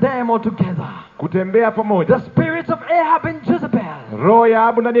in tandem or together. kutembea pamoja. The spirits of Ahab and Jezebel roho ya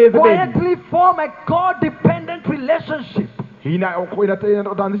Ahabu ndani ya Yezebeli quietly form a God-dependent relationship.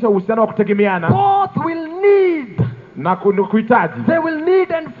 inaanzisha uhusiano wa kutegemeana Both will need, na kuhitaji. they will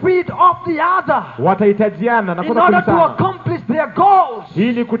need and feed off the other Watahitajiana na in order to kulisana accomplish their goals.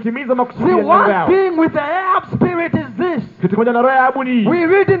 ili kutimiza makusudi See, ya one yao. thing with the Ahab spirit is this. Kitu kimoja na roho ya Ahabu ni We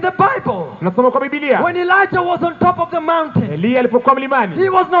read in the Bible, tunasoma kwa Biblia, when Elijah was on top of the mountain, Elia alipokuwa he mlimani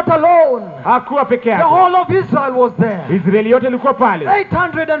was not alone. hakuwa peke The yake, whole of Israel was there. Israeli yote ilikuwa pale.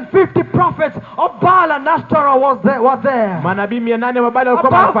 850 prophets of Baal and Ashtoreth were there. Manabii 800 wa Baali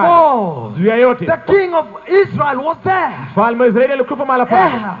walikuwa mahali Above pale. all, Juu ya yote the king of Israel was there. mfalme wa Israeli alikuwa mahali pale.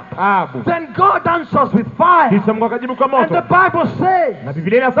 Ahab. Ahabu. Then God answers with fire. Kisha Mungu akajibu kwa And the moto. Bible says Na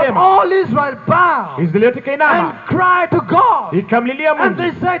Biblia that inasema all Israel bowed Israeli yote and kainama cried to God. ikamlilia And Mungu,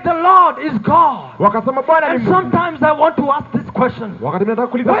 they said, the Lord is God. wakasema Bwana ni And Mungu. sometimes I want to ask this question. Wakati nataka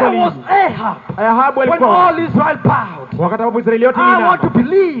kuuliza Where swali was hili, Ahab Ahabu when alikuwa all Israel bowed? wakati ambapo Israeli yote I want to inama,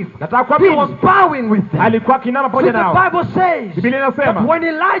 believe nataka he was kuamini bowing with them. alikuwa kinama See, pamoja the nao. Bible says Biblia that inasema when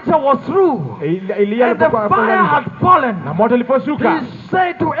Elijah was through Elia and the alipokuwa fire had fallen, na moto uliposhuka, he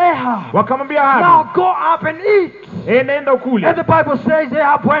said to Ahab, wakamwambia now Ahabu, go up and eat. nenda ukule. And the Bible says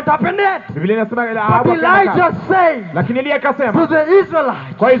Ahab went up and ate. Biblia inasema But Ahabu Elijah said lakini Elia to akasema the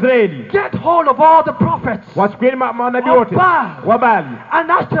Israelites, kwa Israeli, get hold of all the prophets wachukueni manabii of wote Baal wa Baali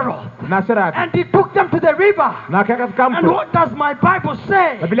and Ashtaroth. na Sherati, And he took them to the river. na akaweka katika And mto. what does my Bible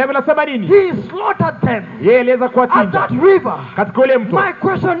say? Na Biblia inasema nini? He slaughtered them Yeye aliweza at kuwachinja that river. katika ule mto. My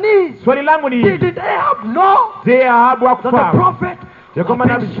question is, Swali langu ni hili, did Ahab know je, Ahabu that the hakufahamu prophet ya kwamba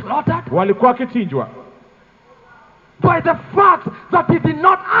was being nabii slaughtered? walikuwa wakichinjwa, By the fact that he did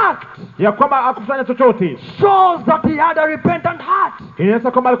not act ya kwamba hakufanya chochote? shows that he had a repentant heart.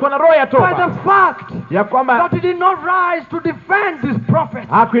 Inaonyesha kwamba alikuwa na roho ya By toba, the fact ya kwamba that he did not rise to defend these prophets,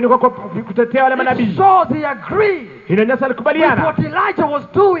 hakuinuka kwa kutetea wale it manabii. shows he agreed Inaonyesha with alikubaliana what Elijah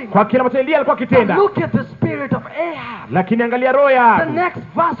was doing. kwa kile ambacho Elia alikuwa But akitenda. look at the spirit of Ahab. Lakini angalia roho ya The Ahabu. next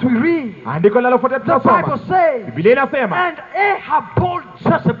verse we read, Andiko linalofuatia the Bible tunasoma, says, Biblia inasema, and Ahab told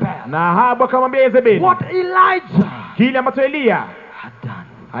Jezebel na Ahabu akamwambia Yezebeli what Elijah kile ambacho Elia had done.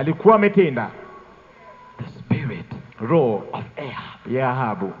 alikuwa ametenda. The spirit Roho of Ahab ya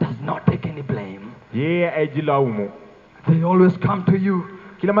Ahabu does not take any blame. yeye ajilaumu. They always come to you.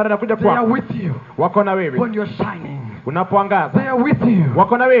 Kila mara anakuja They are kwako, with you wako na wewe when you're shining. unapoangaza, They are with you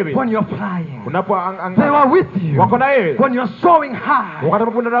wako na wewe when you're flying. They unapoangaza, are with you wako na wewe when you're soaring high. wakati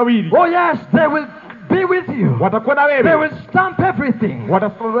ambapo unanawiri, Oh yes, they will be with you. watakuwa na They wewe, will stamp everything. See,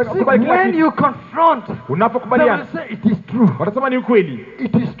 watakubali kila when kitu. you confront, they will Unapokubaliana say it is true. watasema ni ukweli,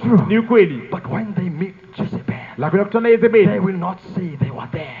 It is true. ni ukweli. But when they meet Jezebel, Lakini kutana na they Yezebeli will not say they were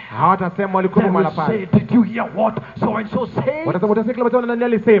there. hawatasema walikuwa They will mahali say, pale, did you hear what so and so said? watasema utasikia kile ambacho nani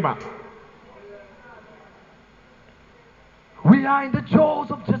alisema. We are in the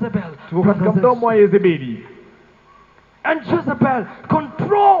jaws of Jezebel. Tuko katika Brothers and mdomo wa Yezebeli, And Jezebel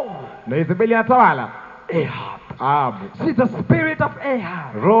control na Yezebeli anatawala Ahab. Ahabu. See, the spirit of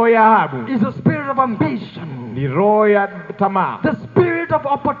Ahab Roho ya Ahabu is a spirit of ambition, ni roho ya tamaa, the spirit of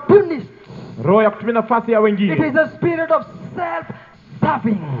opportunists. roho ya kutumia nafasi ya It wengine, is a spirit of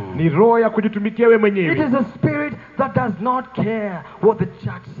self-serving. ni roho ya kujitumikia wewe It mwenyewe, is a spirit that does not care what the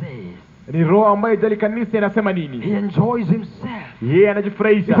church says. ni roho ambayo jali kanisa inasema He nini, enjoys himself. yeye It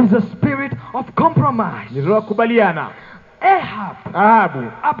anajifurahisha, is a spirit of compromise. ni roho ya kukubaliana. Ahab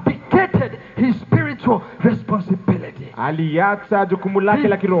Ahabu abdicated his spiritual responsibility. aliacha jukumu lake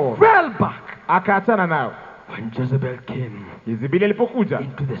la He kiroho, fell back akaachana nayo. when Jezebel came Yezebeli alipokuja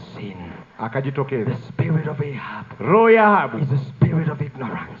into the scene. akajitokeza. The spirit of Ahab Roho ya Ahabu is a spirit of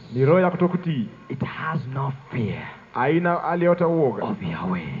ignorance. ni roho ya kutokutii, It has no fear haina hali yote uoga of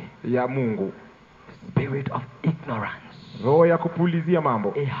Yahweh. ya Mungu, Spirit of ignorance. roho ya kupulizia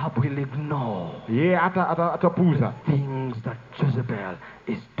mambo. Ahab will ignore Yeye atapuuza things that Jezebel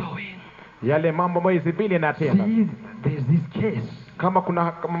is doing. yale mambo ambayo Yezebeli anatenda. See, there's this case. Kama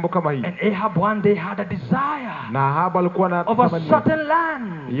kuna mambo kama hii, And Ahab one day had a desire na Ahabu alikuwa na of a tamanio certain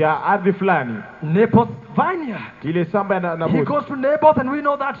land, ya ardhi fulani, Naboth's vineyard. ile shamba ya He Nabothi. goes to Naboth, and we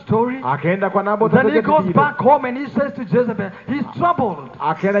know that story. Akaenda kwa Nabothi, Then he akaja goes kijiji. back home and he says to Jezebel, he's troubled.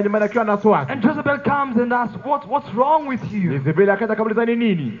 Akaenda nyumbani akiwa na wasiwasi. And Jezebel comes and asks, what's wrong with you? Yezebeli akaja akamuuliza ni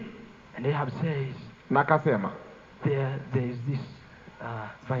nini, And Ahab says, na akasema there is this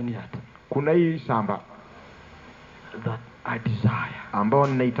vineyard kuna hii shamba that I desire, ambayo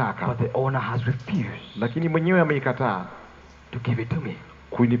ninaitaka, but the owner has refused lakini mwenyewe ameikataa to give it to me.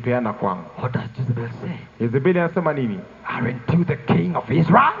 kunipeana kwangu. What does Jezebel say? Yezebeli anasema nini? Aren't you the king of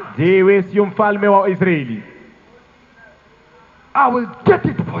Israel? Je, wewe sio mfalme wa Israeli? I will get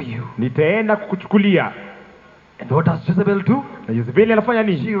it for you. Nitaenda kukuchukulia. And what does Jezebel do? Na Jezebeli anafanya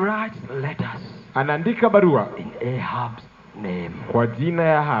She nini? writes letters Anaandika barua in Ahab's name. kwa jina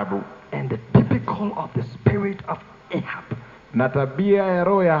ya Ahabu, And the typical of the spirit of Ahab, na tabia ya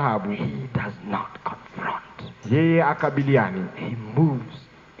roho ya Ahabu, he does not confront. yeye akabiliani, He moves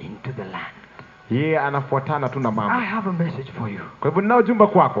into the land. yeye anafuatana tu na I mambo. have a message for you. Kwa hivyo ninao jumba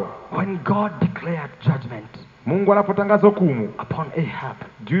kwako. When God declared judgment Mungu anapotangaza hukumu upon Ahab,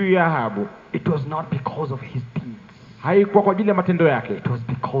 juu ya Ahabu, it was not because of his deeds. haikuwa kwa ajili ya matendo yake, It was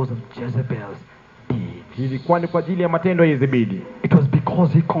because of Jezebel's deeds. ilikuwa ni kwa ajili ya matendo ya Yezebeli. It was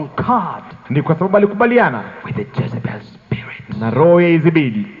because he concurred Ni kwa sababu alikubaliana with the Jezebel spirit. na roho ya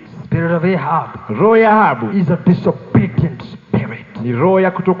Yezebeli. Spirit of Ahab Roho ya Ahabu is a disobedient spirit. ni roho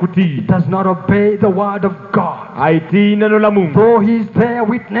ya kutokutii, It does not obey the word of God. haitii neno la Mungu. Though he's there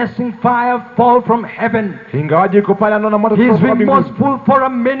witnessing fire fall from heaven, Ingawaje yuko pale anaona moto he's kutoka mbinguni, remorseful for a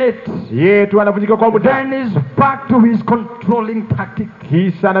minute. yeye tu anavunjika kwa muda, Then he's back to his controlling tactic.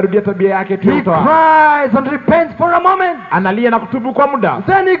 kisha anarudia tabia yake tu ya He utawala. cries and repents for a moment. Analia na kutubu kwa muda,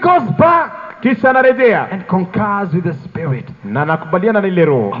 Then he goes back kisha anarejea and concurs with the spirit na anakubaliana na ile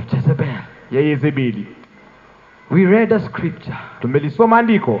roho of Jezebel. ya Yezebeli. We read a scripture Tumelisoma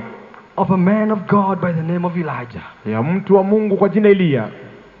andiko of a man of God by the name of Elijah. ya mtu wa Mungu kwa jina Eliya.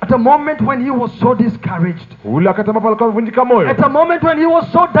 At a moment when he was so discouraged, Ule wakati ambapo alikuwa amevunjika moyo, at a moment when he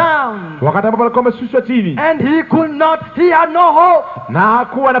was so down, wakati ambapo alikuwa ameshushwa chini and he had no hope. na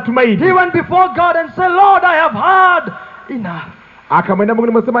hakuwa na He tumaini, went before God and said, Lord, I have heard enough. akamwendea Mungu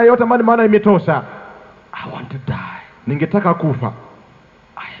nimesema yote ambayo maana imetosha, I want to die. ningetaka kufa.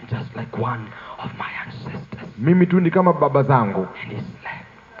 I am just like one of my ancestors. Mimi tu ni kama baba zangu, And he slept.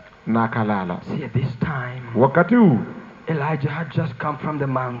 na akalala. See, at this time, Wakati huu Elijah had just come from the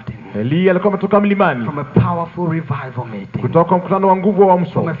mountain, Eliya alikuwa ametoka mlimani, from a powerful revival meeting, kutoka kwa mkutano wa nguvu wa from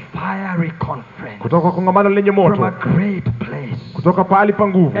uamsho, a fiery conference, kutoka kwa kongamano lenye from a moto, great place. kutoka pahali pa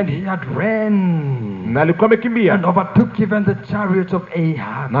nguvu, And he had ran na alikuwa amekimbia and overtook even the chariots of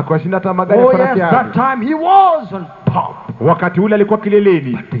Ahab. na kuwashinda hata magari ya Oh yes, farasi ya that Ahabu. time he was on top. Wakati ule alikuwa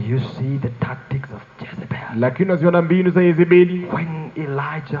kileleni, But do you see the tactics of Jezebel? lakini unaziona mbinu za Yezebeli. When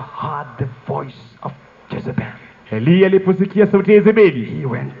Elijah heard the voice of Jezebel, Eliya aliposikia sauti ya Yezebeli he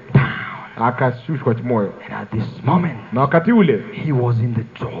went down. akashushwa moyo, And at this moment, na wakati ule he was in the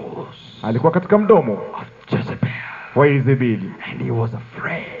jaws alikuwa katika mdomo of Jezebel. wa Yezebeli And he was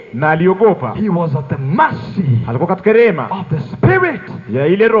afraid. na aliogopa. He was at the mercy Alikuwa katika rehema of the spirit ya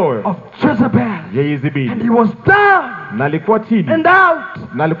ile roho of Jezebel. ya And Yezebeli, he was down na alikuwa chini and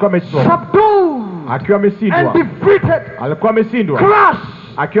out, na alikuwa ameshindwa, subdued akiwa and ameshindwa, defeated, alikuwa ameshindwa, crushed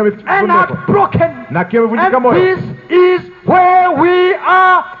akiwa and amevunjika heartbroken. na akiwa amevunjika And moyo. this is where we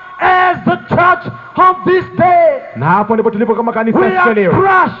are as the church of this day. Na hapo ndipo tulipo kama kanisa We la are leo.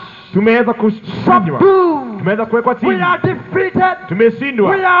 crushed, Tumeweza kushindwa, subdued, tumeweza kuwekwa we chini, are defeated, tumeshindwa,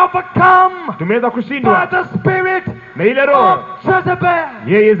 we are overcome tumeweza by kushindwa the spirit na ile of roho Jezebel.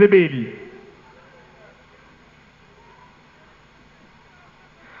 ya Yezebeli.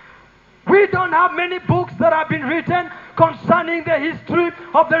 We don't have many books that have been written concerning the history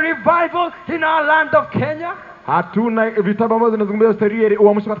of the revival in our land of Kenya, Hatuna vitabu ambavyo zinazungumzia historia ya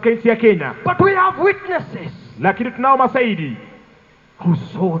uamsho katika nchi ya Kenya, but we have witnesses lakini tunao masaidi who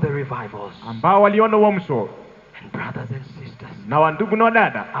saw the revivals. ambao waliona uamsho. And brothers and sisters, Na wandugu na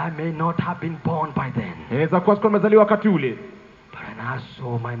wadada, I may not have been born by then, inaweza kuwa sikuwa nimezaliwa wakati ule, but when I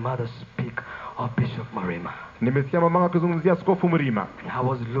saw my mother speak of Bishop Marima, nimesikia mama akizungumzia Askofu Mrima, and I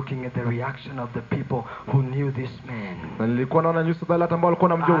was looking at the reaction of the people who knew this man, na nilikuwa naona nyuso za watu ambao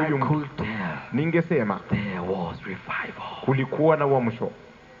walikuwa wanamjua I huyu mtu. could tell Ningesema there was revival. kulikuwa na uamsho,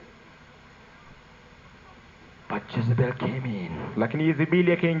 But Jezebel came in, lakini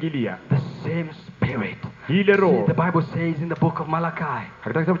Yezebeli akaingilia the same spirit. ile See, roho. the Bible says in the book of Malachi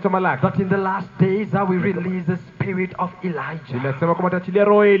Katika kitabu cha Malaki that in the last days I will release the spirit of Elijah inasema kwamba ataachilia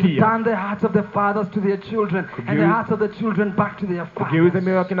roho ya to Eliya, turn the hearts of the fathers to their children and the hearts of the children back to their kugeuza fathers.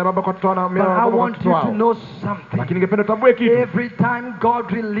 mioyo ya kina baba kwa watoto na But mioyo ya I baba kwa want watoto you to wao. know something. Lakini ningependa utambue kitu, Every time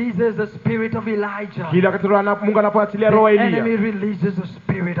God releases the spirit of Elijah, kila wakati Mungu anapoachilia the roho ya enemy Eliya, releases the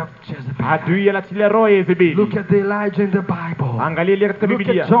spirit of Jezebel. adui anaachilia roho ya Look Yezebeli. at the Elijah in the Bible. Angalia Eliya katika Look at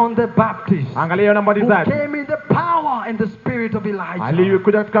Biblia, John the Baptist, angalia Yohana who Mbatizaji came in the power and the spirit of Elijah.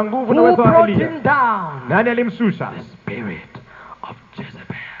 aliyekuja katika nguvu na Who uwezo wa brought Eliya. him down? Nani alimshusha? The spirit of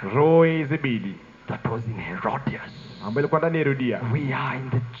Jezebel Roho ya Yezebeli that was in Herodias. ambayo ilikuwa ndani ya Herodia. We are in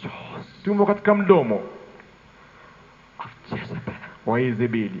the jaws Tumo katika mdomo of Jezebel. wa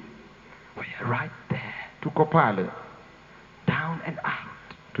Yezebeli, We are right there, tuko pale down and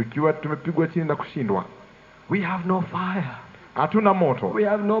out. tukiwa tumepigwa chini na kushindwa. We have no fire. Hatuna moto. We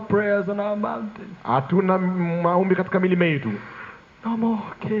have no prayers on our mountains. Hatuna maombi katika milima yetu. No more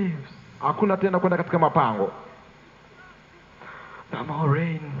caves. Hakuna tena kwenda katika mapango. No more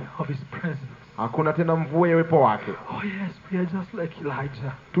rain of his presence. Hakuna tena mvua ya uwepo wake. Oh yes, we are just like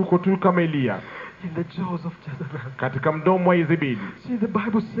Elijah. Tuko tu kama Elia In the jaws of Jezebel. katika mdomo wa Jezebeli. See, the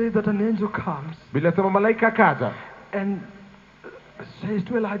Bible says that an angel comes Bila sema malaika akaja and says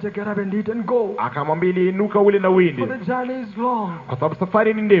to Elijah, get up and eat and go. akamwambia Elia, inuka ule na uende, For the journey is long. kwa sababu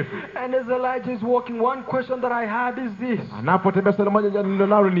safari ni ndefu. And as Elijah is walking, one question that I had is this. Anapotembea swali moja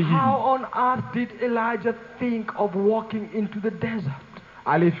nililonalo ni hili: How on earth did Elijah think of walking into the desert?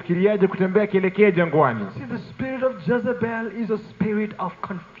 alifikiriaje kutembea kielekea jangwani? See, the spirit of Jezebel is a spirit of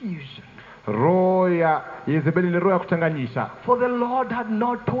confusion. Roho ya Jezebeli ni roho ya kuchanganyisha. For the Lord had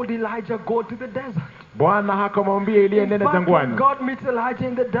not told Elijah, go to the desert. Bwana hakamwambia Elia, nenda In fact, when jangwani. God meets Elijah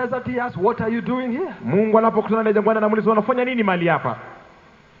in the desert, he asks, what are you doing here? Mungu anapokutana na jangwani anamuuliza, unafanya nini mahali hapa?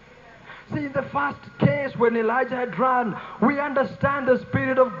 See, in the first case when Elijah had run, we understand the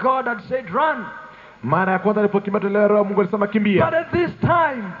Spirit of God had said, run. Mara ya kwanza alipokimbia roho ya Mungu alisema But kimbia. at this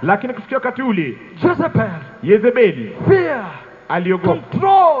time, Lakini kufikia wakati ule Jezebel, Jezebeli fear, aliogopa,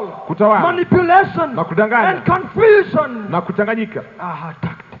 control, kutawala, manipulation, na kudanganya, and confusion na kuchanganyika are her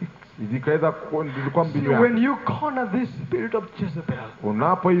tactics. zilikuwa See, mbinu when yake. you corner this spirit of Jezebel,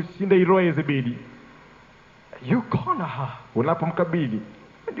 Unapoishinda roho ya Jezebeli, you corner her, unapomkabili,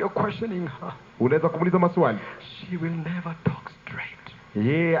 and you're questioning her, unaweza kumuuliza maswali, she will never talk straight.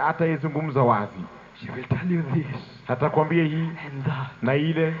 yeye ataizungumza wazi. She will tell you this Hatakwambia hii and that na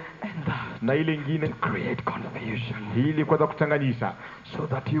ile and that na ile ingine, to create confusion, ili kwanza kuchanganyisha, so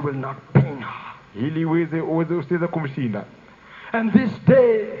that you will not ping her. ili usiweze kumshinda. And this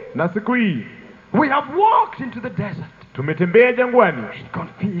day, Na siku hii we have walked into the desert tumetembea jangwani in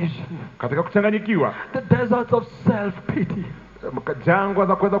confusion, katika kuchanganyikiwa, the deserts of self-pity, jangwa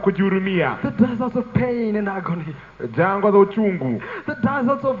za kuweza kujihurumia, the deserts of pain and agony, jangwa za uchungu, the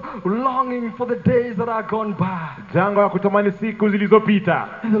deserts of longing for the days that are gone by. jangwa ya kutamani siku zilizopita.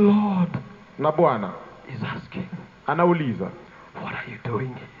 And the Lord Na Bwana is asking, anauliza, what are you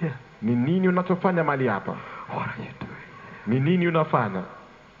doing here? ni nini unachofanya mahali hapa? What are you doing? Ni nini unafanya?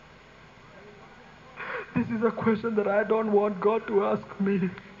 This is a question that I don't want God to ask me.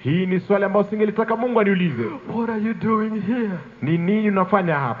 Hii ni swali ambayo singelitaka Mungu aniulize. What are you doing here? Ni nini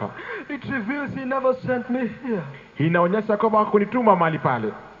unafanya hapa? It reveals he never sent me here. Hii inaonyesha kwamba hakunituma mahali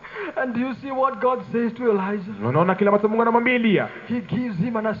pale. And do you see what God says to Elijah? Unaona kile ambacho Mungu anamwambia Elia? He gives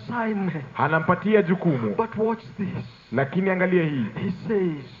him an assignment. Anampatia jukumu. But watch this. Lakini angalia hii. He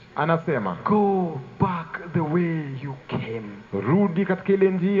says, Anasema, go back the way you came. rudi katika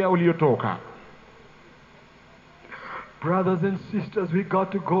ile njia uliyotoka. Brothers and sisters, we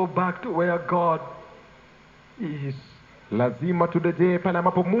got to go back to where God is. Lazima turejee pale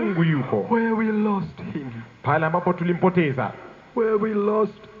ambapo Mungu yuko. Where we lost him. Pale ambapo tulimpoteza. Where we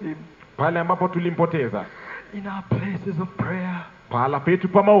lost him. Pale ambapo tulimpoteza. In our places of prayer. Pala petu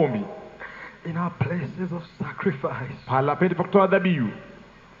pa maombi. In our places of sacrifice. Pala petu pa kutoa dhabihu.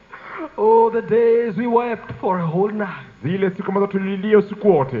 Oh, the days we wept for a whole night. Zile siku ambazo tulilia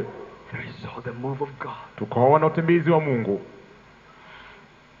usiku wote. We saw the move of God. Tukaona utembezi wa Mungu.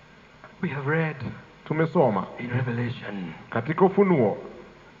 We have read Tumesoma in Revelation. katika Ufunuo,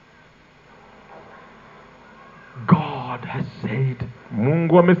 God has said,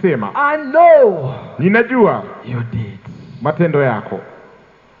 Mungu amesema, I know ninajua your deeds. matendo yako,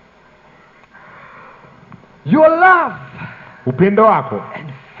 Your love upendo wako and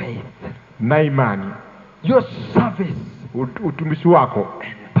faith. na imani, Your service utumishi wako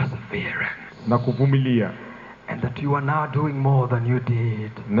and perseverance. na kuvumilia, And that you are now doing more than you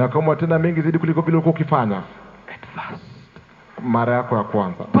did na kama tena mengi zaidi kuliko vile ulikuwa ukifanya at first. mara yako ya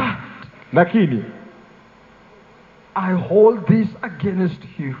kwanza. But Lakini I hold this against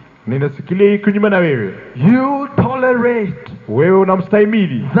you. ninasikilia hii kinyume na wewe. You tolerate Wewe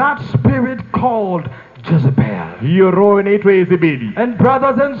unamstahimili that spirit called Jezebel. hiyo roho inaitwa Jezebeli. And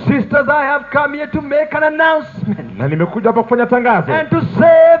brothers and sisters, I have come here to make an announcement Na nimekuja hapa kufanya tangazo and to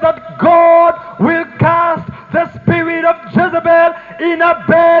say that God will cast the spirit of Jezebel in a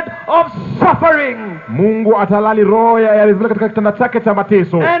bed of suffering. Mungu atalali roho ya Jezebeli katika kitanda chake cha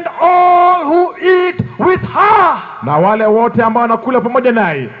mateso, And all who eat with her. na wale wote ambao wanakula pamoja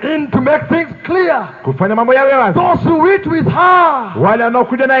naye. And to make things clear, Kufanya mambo yawe wazi, those who eat with her wale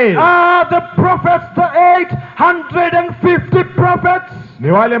wanaokuja naye are the prophets, the 850 prophets.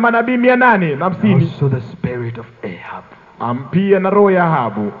 ni wale manabii 850, Also the spirit of Ahab. pia na roho ya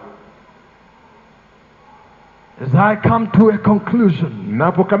Ahabu. As I come to a conclusion,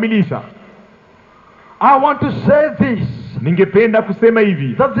 Napokamilisha, I want to say this, Ningependa kusema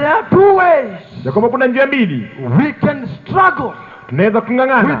hivi, that there are two ways ya kwamba kuna njia mbili we can struggle tunaweza with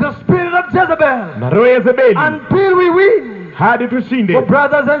kung'ang'ana the spirit of Jezebel na roho ya Yezebeli until we win. hadi tushinde. So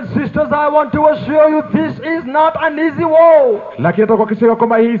brothers and sisters, I want to assure you this is not an easy war. Lakini tutakuhakikishia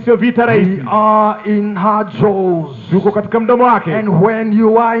kwamba hii sio vita We rahisi. are in her jaws. Tuko katika mdomo wake. And when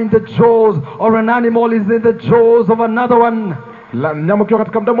you are in the jaws, or an animal is in the jaws of another one, Mnyama ukiwa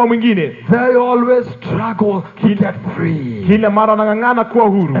katika mdomo mwingine, they always struggle to get free. kila mara wanang'ang'ana kuwa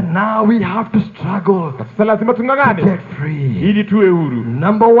huru. And now we have to struggle Sasa lazima to tung'ang'ane get free. ili tuwe huru.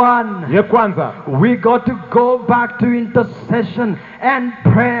 Number one, Ya kwanza, we got to go back to intercession and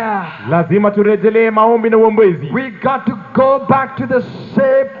prayer. lazima turejelee maombi na uombezi. We got to go back to the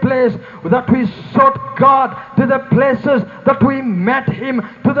same place that we sought God, to the places that we met Him,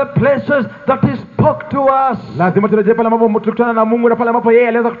 to the places that He spoke to us. Lazima turejee pale ambapo tulikutana na Mungu na pale ambapo yeye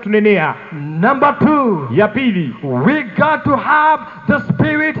aliweza kutunenea. Number two, Ya pili, we got to have the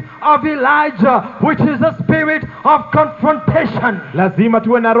spirit of Elijah, which is the spirit of confrontation. lazima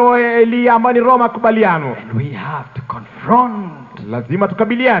tuwe na roho ya Eliya ambayo ni roho makubaliano. And we have to confront Lazima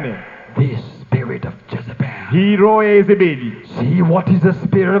tukabiliane this spirit of Jezebel. hii roho ya Yezebeli. See, what is the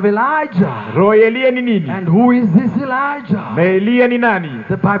spirit of Elijah? Roho ya Eliya ni nini? And who is this Elijah? Na Eliya ni nani?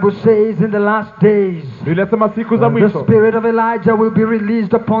 The Bible says in the last days, Tulisema siku za the mwisho spirit of Elijah will be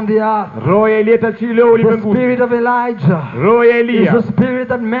released upon the earth. roho ya Eliya itachiliwa The ulimwenguni. spirit of Elijah Roho ya is Eliya the spirit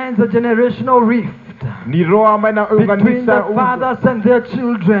that mends a generational rift ni roho ambayo between inaunganisha the fathers and their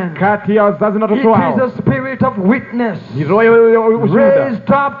children. kati ya wazazi na It watoto wao. is a spirit of witness, Ni roho ya ushuhuda. raised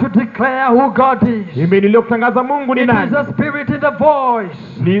up to declare who God is. Imenuliwa kutangaza Mungu ni It is nani. a spirit in the voice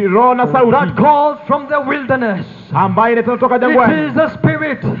Ni roho na that sauti calls from the wilderness. ambayo inatoka It jangwani. is a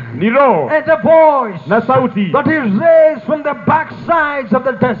spirit Ni roho and a voice na sauti that is raised from the backsides of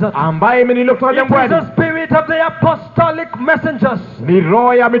the desert. ambayo imenuliwa kutoka It is jangwani. the spirit of the apostolic messengers Ni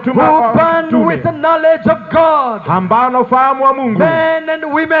roho ya mitume who burn with the knowledge of God, ambao na ufahamu wa Mungu, men and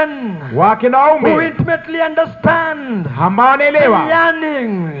women wake na who waume intimately understand ambao the wanaelewa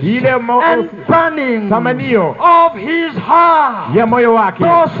yearnings ile and burnings tamanio of His heart. ya moyo wake.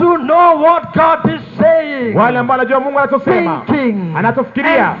 Those who know what God is saying, Wale ambao wanajua Mungu anachosema, thinking,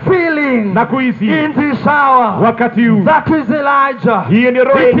 anachofikiria and feeling na kuhisi in this hour. wakati huu. That is Elijah. Hiyo ni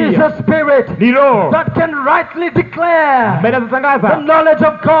roho ya It is Eliya. a spirit Ni roho that can rightly declare ambaye the anatangaza knowledge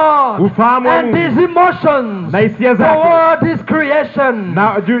of God ufahamu wa and Mungu His emotions na hisia zake toward His creation.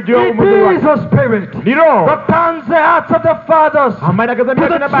 na juu ya It uumbaji is wake. a spirit Ni roho that turns the hearts of the fathers ambaye to anakazamia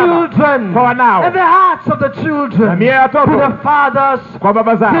the kina baba children kwa wanao and the hearts of the na children mioyo ya to watoto the fathers. kwa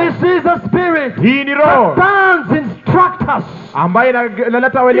baba zao. This is a spirit Hii ni that roho turns instructors ambayo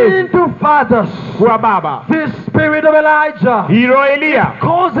inaleta welezi into fathers. kwa baba. This spirit of Elijah Hii roho ya Eliya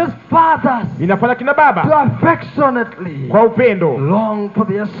causes fathers inafanya kina to baba affectionately kwa upendo long for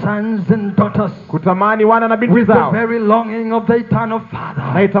their sons and daughters. kutamani wana na binti With the zao very longing of the eternal na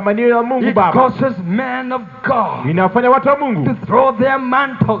Father. itamanio ya Mungu It Baba. causes men of God Inawafanya watu wa to Mungu throw their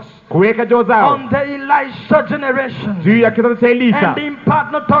mantles kuweka joo zao on the Elisha generation juu ya kizazi cha Elisha and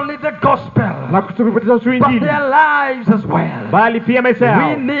impart not only the gospel na kutupitisha tu but Injili their lives as well. bali pia maisha We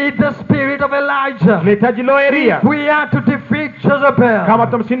yao. need the spirit of Elijah. Tunahitaji roho ya Eliya If we are to defeat Jezebel, kama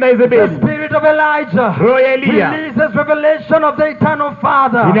tutamshinda the Yezebeli. spirit of Elijah Roho ya Eliya releases revelation of the eternal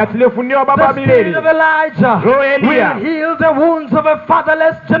Father. inaachilia ufunuo wa Baba wa The spirit of milele. Elijah Roho ya Eliya will heal the wounds of a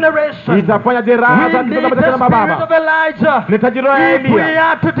fatherless generation. itafanya jeraha We za need kizazi the cha spirit mababa. of Elijah. Tunahitaji roho ya If we Eliya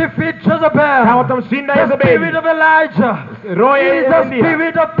are to defeat Jezebel, kama tutamshinda the spirit Yezebeli. of Elijah Roho ya is a Eliya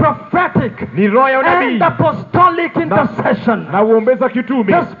spirit of prophetic ni roho ya unabii and apostolic intercession. na uombezi wa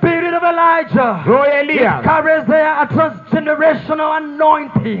kitume. The spirit of Elijah Roho ya Eliya carries there a transgenerational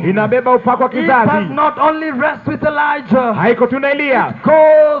anointing. inabeba upako wa It does kizazi. not only rest with Elijah, Haiko tu na Eliya,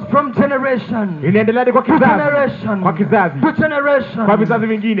 goes from generation inaendelea hadi kwa to kizazi, generation kwa kizazi, to generation. kwa vizazi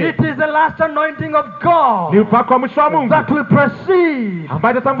vingine. It is the last anointing of Ni God upako wa mwisho wa Mungu that will precede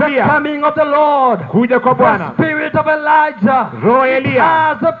ambaye the itatangulia coming of the Lord. kuja kwa The Bwana. spirit of Elijah Roho ya Eliya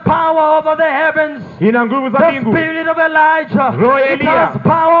has the power over the heavens. ina nguvu za The mbingu, spirit of Elijah Roho ya it Eliya has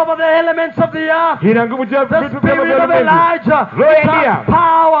power over the elements of the earth. ina nguvu juu ya The vitu vya spirit of ulimwengu. Elijah Roho ya it Eliya has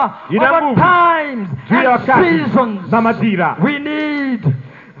power ina over nguvu times juu ya and wakati seasons. na majira. We need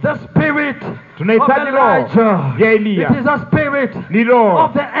the spirit of Tunahitaji roho Elijah. ya It Eliya, is a spirit ni roho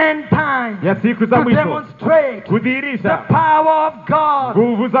of the end time ya siku za to mwisho demonstrate the kudhihirisha power of God.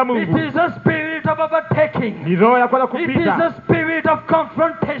 nguvu za It Mungu. is a spirit of overtaking. Ni roho ya kwanza It is kupita, a spirit of ni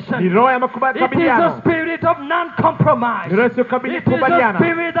confrontation. roho ya It is a makubaliano, spirit of non-compromise. ni roho It is a isiyokubaliana,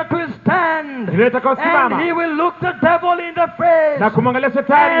 spirit that will stand, ni roho and itakayosimama he will look the devil in the face, na kumwangalia and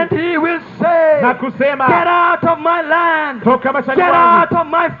shetani he will say, na get kusema, out of my land, toka mashani get wangu, out of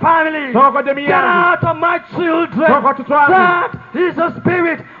my family, toka kwa jamii get yangu, out of my toka children. kwa watoto wangu. That is the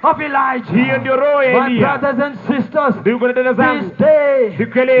spirit of Elijah. Hiyo ndio roho ya My Eliya. brothers and sisters, Ndugu na dada this zangu, day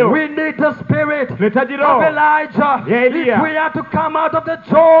siku ya leo we need the spirit tunahitaji of roho Elijah. ya Eliya. If we are to come out of the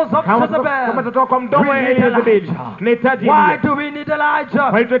jaws of kama Jezebel, tutatoka kwa mdomo we ya need Jezebeli. Elijah. Tunahitaji Why Eliya. do we need Elijah?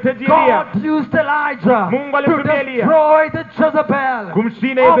 Kwa hiyo tunahitaji Eliya God used Elijah Mungu to alimtumia Eliya destroy the Jezebel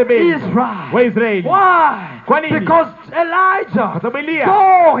kumshinda of Jezebeli Israel. wa Israeli. Why? Kwa nini? Because Kwa Elijah, sababu Eliya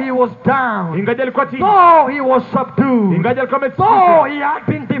though he was down, ingaja alikuwa chini, though he was subdued, ingaja alikuwa though amesita, he had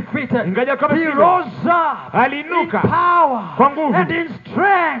been defeated, ingaja alikuwa he amesita, rose up in aliinuka power kwa nguvu and in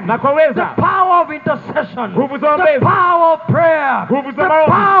strength. na kwa The weza, power of intercession, nguvu za the maombezi, power of prayer, nguvu the za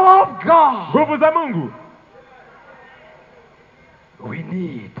maombi, power of God. nguvu za Mungu. We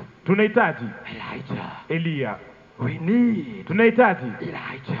need Tunahitaji Elijah. Eliya, We need tunahitaji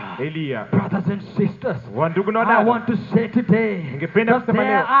Elijah. Eliya. Brothers and sisters, Wandugu na I wadada, want to say today ningependa that kusema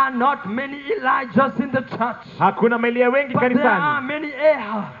there leo, are not many Elijahs in the church, hakuna Eliya wengi but there are kanisani, many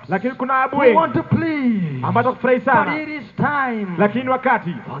Ahabs lakini kuna Ahabu who wengi want to please. ambao kufurahi But sana, it is time lakini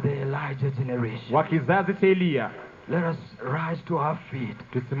wakati for the Elijah generation. wa kizazi cha Eliya. Let us rise to our feet.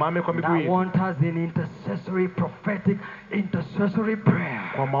 Tusimame kwa miguu I yetu want us in intercessory, prophetic, intercessory prayer.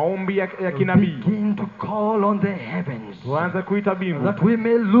 kwa maombi ya kinabii, Begin to call on the heavens tuanze kuita mbingu that we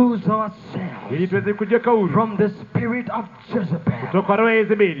may lose ourselves ili tuweze kujiweka huru from the spirit of Jezebel. kutoka roho ya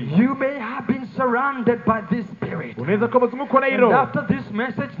Jezebeli. You may have been surrounded by this spirit. Unaweza kuwa umezungukwa na hii And roho, after this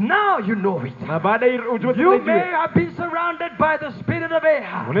message, now you know it. na baada ya ujumbe You may tunaijua, have been surrounded by the spirit of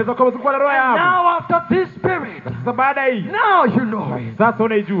Ahab. unaweza kuwa umezungukwa na roho ya And Ahabu. now after this spirit, Sasa baada ya hii, now you know it. sasa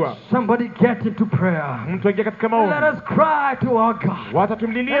unaijua. Somebody get into prayer. Mtu aingia katika Let maombi, us cry to our God. wacha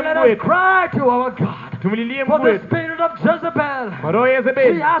tumlilie And let Mungu us wetu, cry to our God. tumlilie For Mungu the wetu. spirit of Jezebel, Kwa roho ya she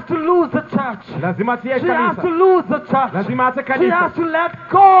Jezebeli has to lose the church. lazima atie She has to kanisa, lose the church. lazima aache She has kanisa, to let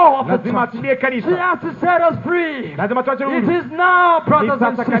go of the lazima church. achilie She kanisa, has to set us free. lazima tuache It huru. is now, brothers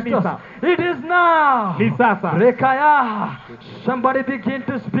and sasa sisters. kanisa. It is now. Ni sasa. Rekaya. Somebody begin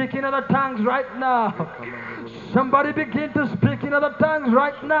to speak in other tongues right now. Somebody begin to speak in other tongues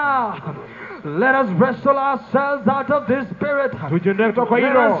right now. Let us wrestle ourselves out of this spirit. Tujiondoe kutoka kwa Let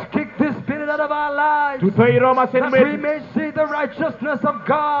hilo, us kick this spirit out of our lives, tutoe hilo masheni that we mwetu may see the righteousness of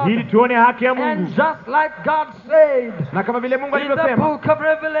God. ili tuone haki ya And Mungu. just like God said Na kama vile Mungu in the alivyosema book of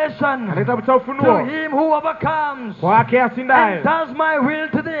Revelation, katika kitabu cha to Ufunuo, him who overcomes kwake and ashindaye does my will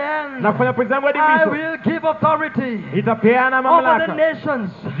to the end, na kufanya penzi yangu hadi I mwisho, will give authority itapeana over the mamlaka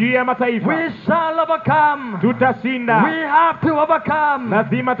nations. juu ya mataifa. We shall overcome. Tutashinda, We have to overcome.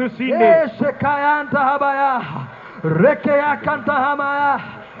 lazima tushinde. Shekayanta habaya, rekeya kanta hamaya,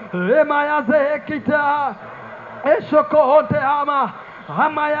 emaya zehekita, eshokohote hama,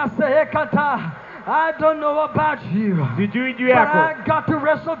 hamaya sehekata. I don't know about you, Sijui juu but yako, I got to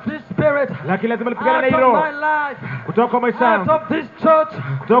wrestle this spirit lakini lazima nipigane out na of hilo my life, kutoka kwa maisha out yangu, of this church,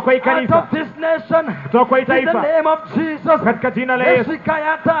 kutoka kwa hii out kanisa, of this nation, kutoka kwa hii in the taifa, name of Jesus. katika jina la Yesu.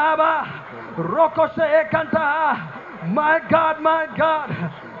 Eshikayata haba, rokosehekanta. My God,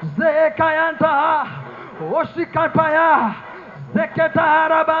 Zekayanta, Oshikantaya,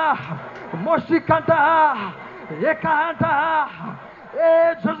 Zeketaharaba, Moshikanta, Ekanta,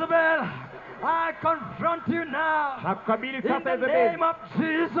 Jezebel, I confront you now. Nakukabili In sasa the Jezebeli name of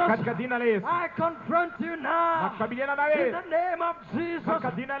Jesus, katika jina la Yesu. I confront you now. Nakukabiliana na In wewe the name of Jesus,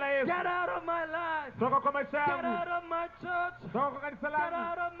 katika jina la Yesu. get out of my life. Toka kwa maisha Get yangu, out of my church. toka kwa kanisa Get langu,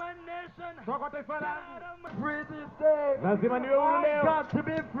 out of my nation. toka kwa taifa Get langu. out of my free this day. Lazima niwe huru I leo, got to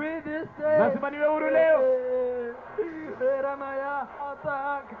be free this day. lazima niwe huru leo. Eramaya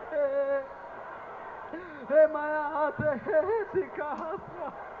atak. Emaya atehetikasa.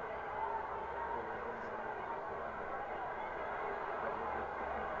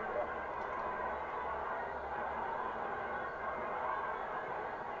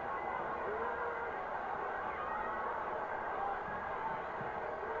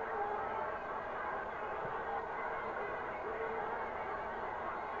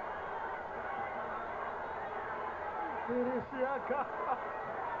 Eresiaka.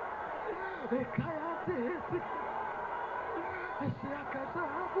 Ekayate hesi. Esiaka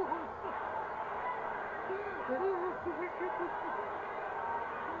sahabu. Eresiaka.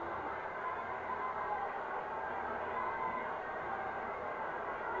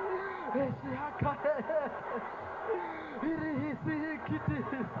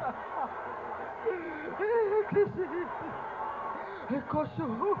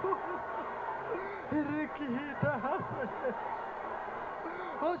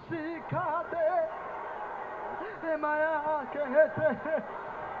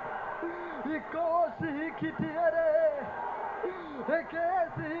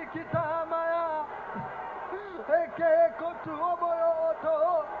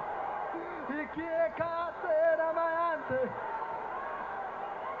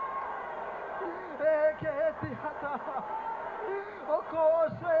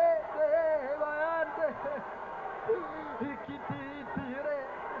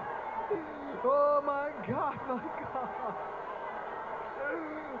 Oh my God, my God.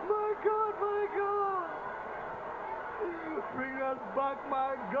 My God, my God. Bring us back,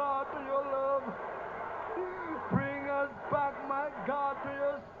 my God, to your love. Bring us back, my God, to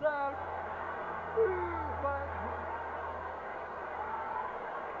yourself. My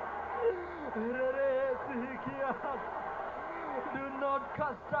Do not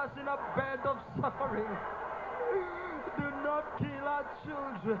cast us in a bed of suffering. Do not kill our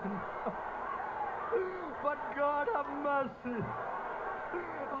children. But God, have mercy.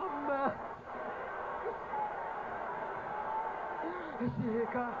 Have mercy.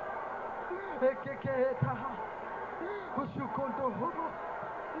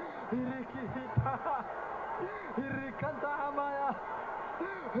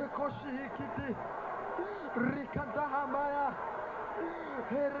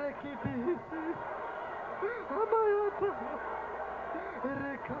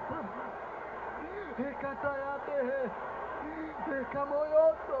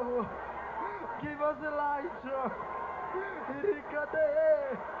 Give us Elijah.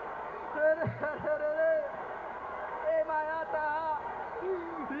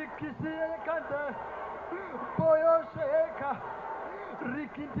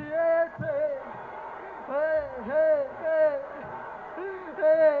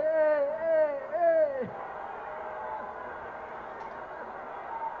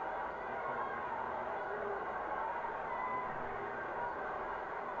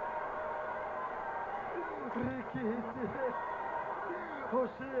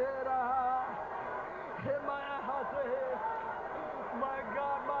 My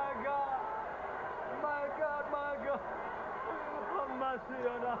God, my God, my God, my God, have mercy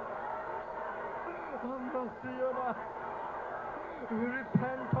on us. Have mercy on us. We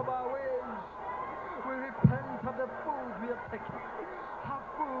repent of our ways. We repent of the food we have taken. Have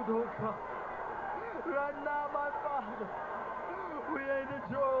food, oh God. Right now, my Father, we are in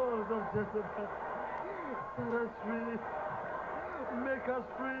the jaws of Jezebel. Set us free. Make us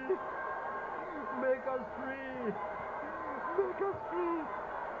free. Make us free. Make us free.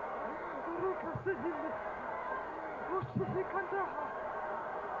 Make us free. Oshikandaha.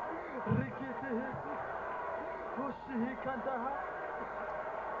 Rikiti. Oshikandaha.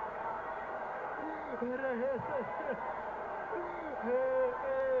 The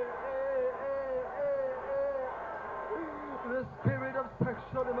spirit of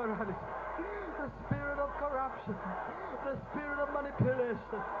sexual immorality, the spirit of corruption, the spirit of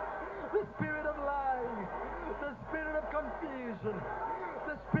manipulation, the spirit of lying, the spirit of confusion,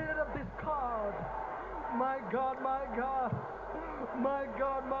 the spirit of discord. My God, my God, my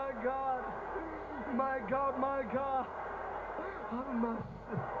God, my God, my God, my God, have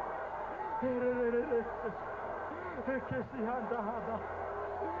mercy.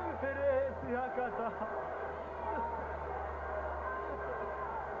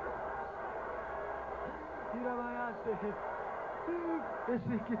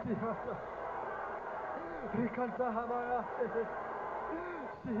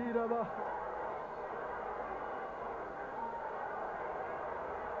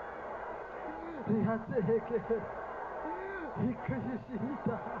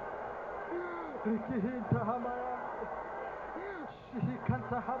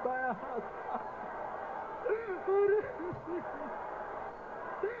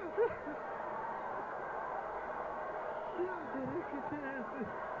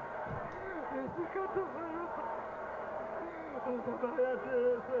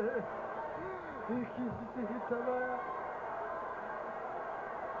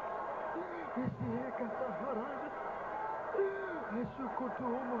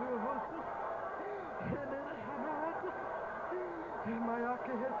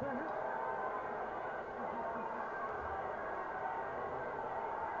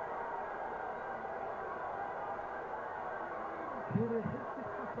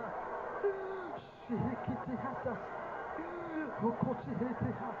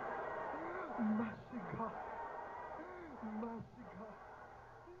 Mercy, God. Mercy,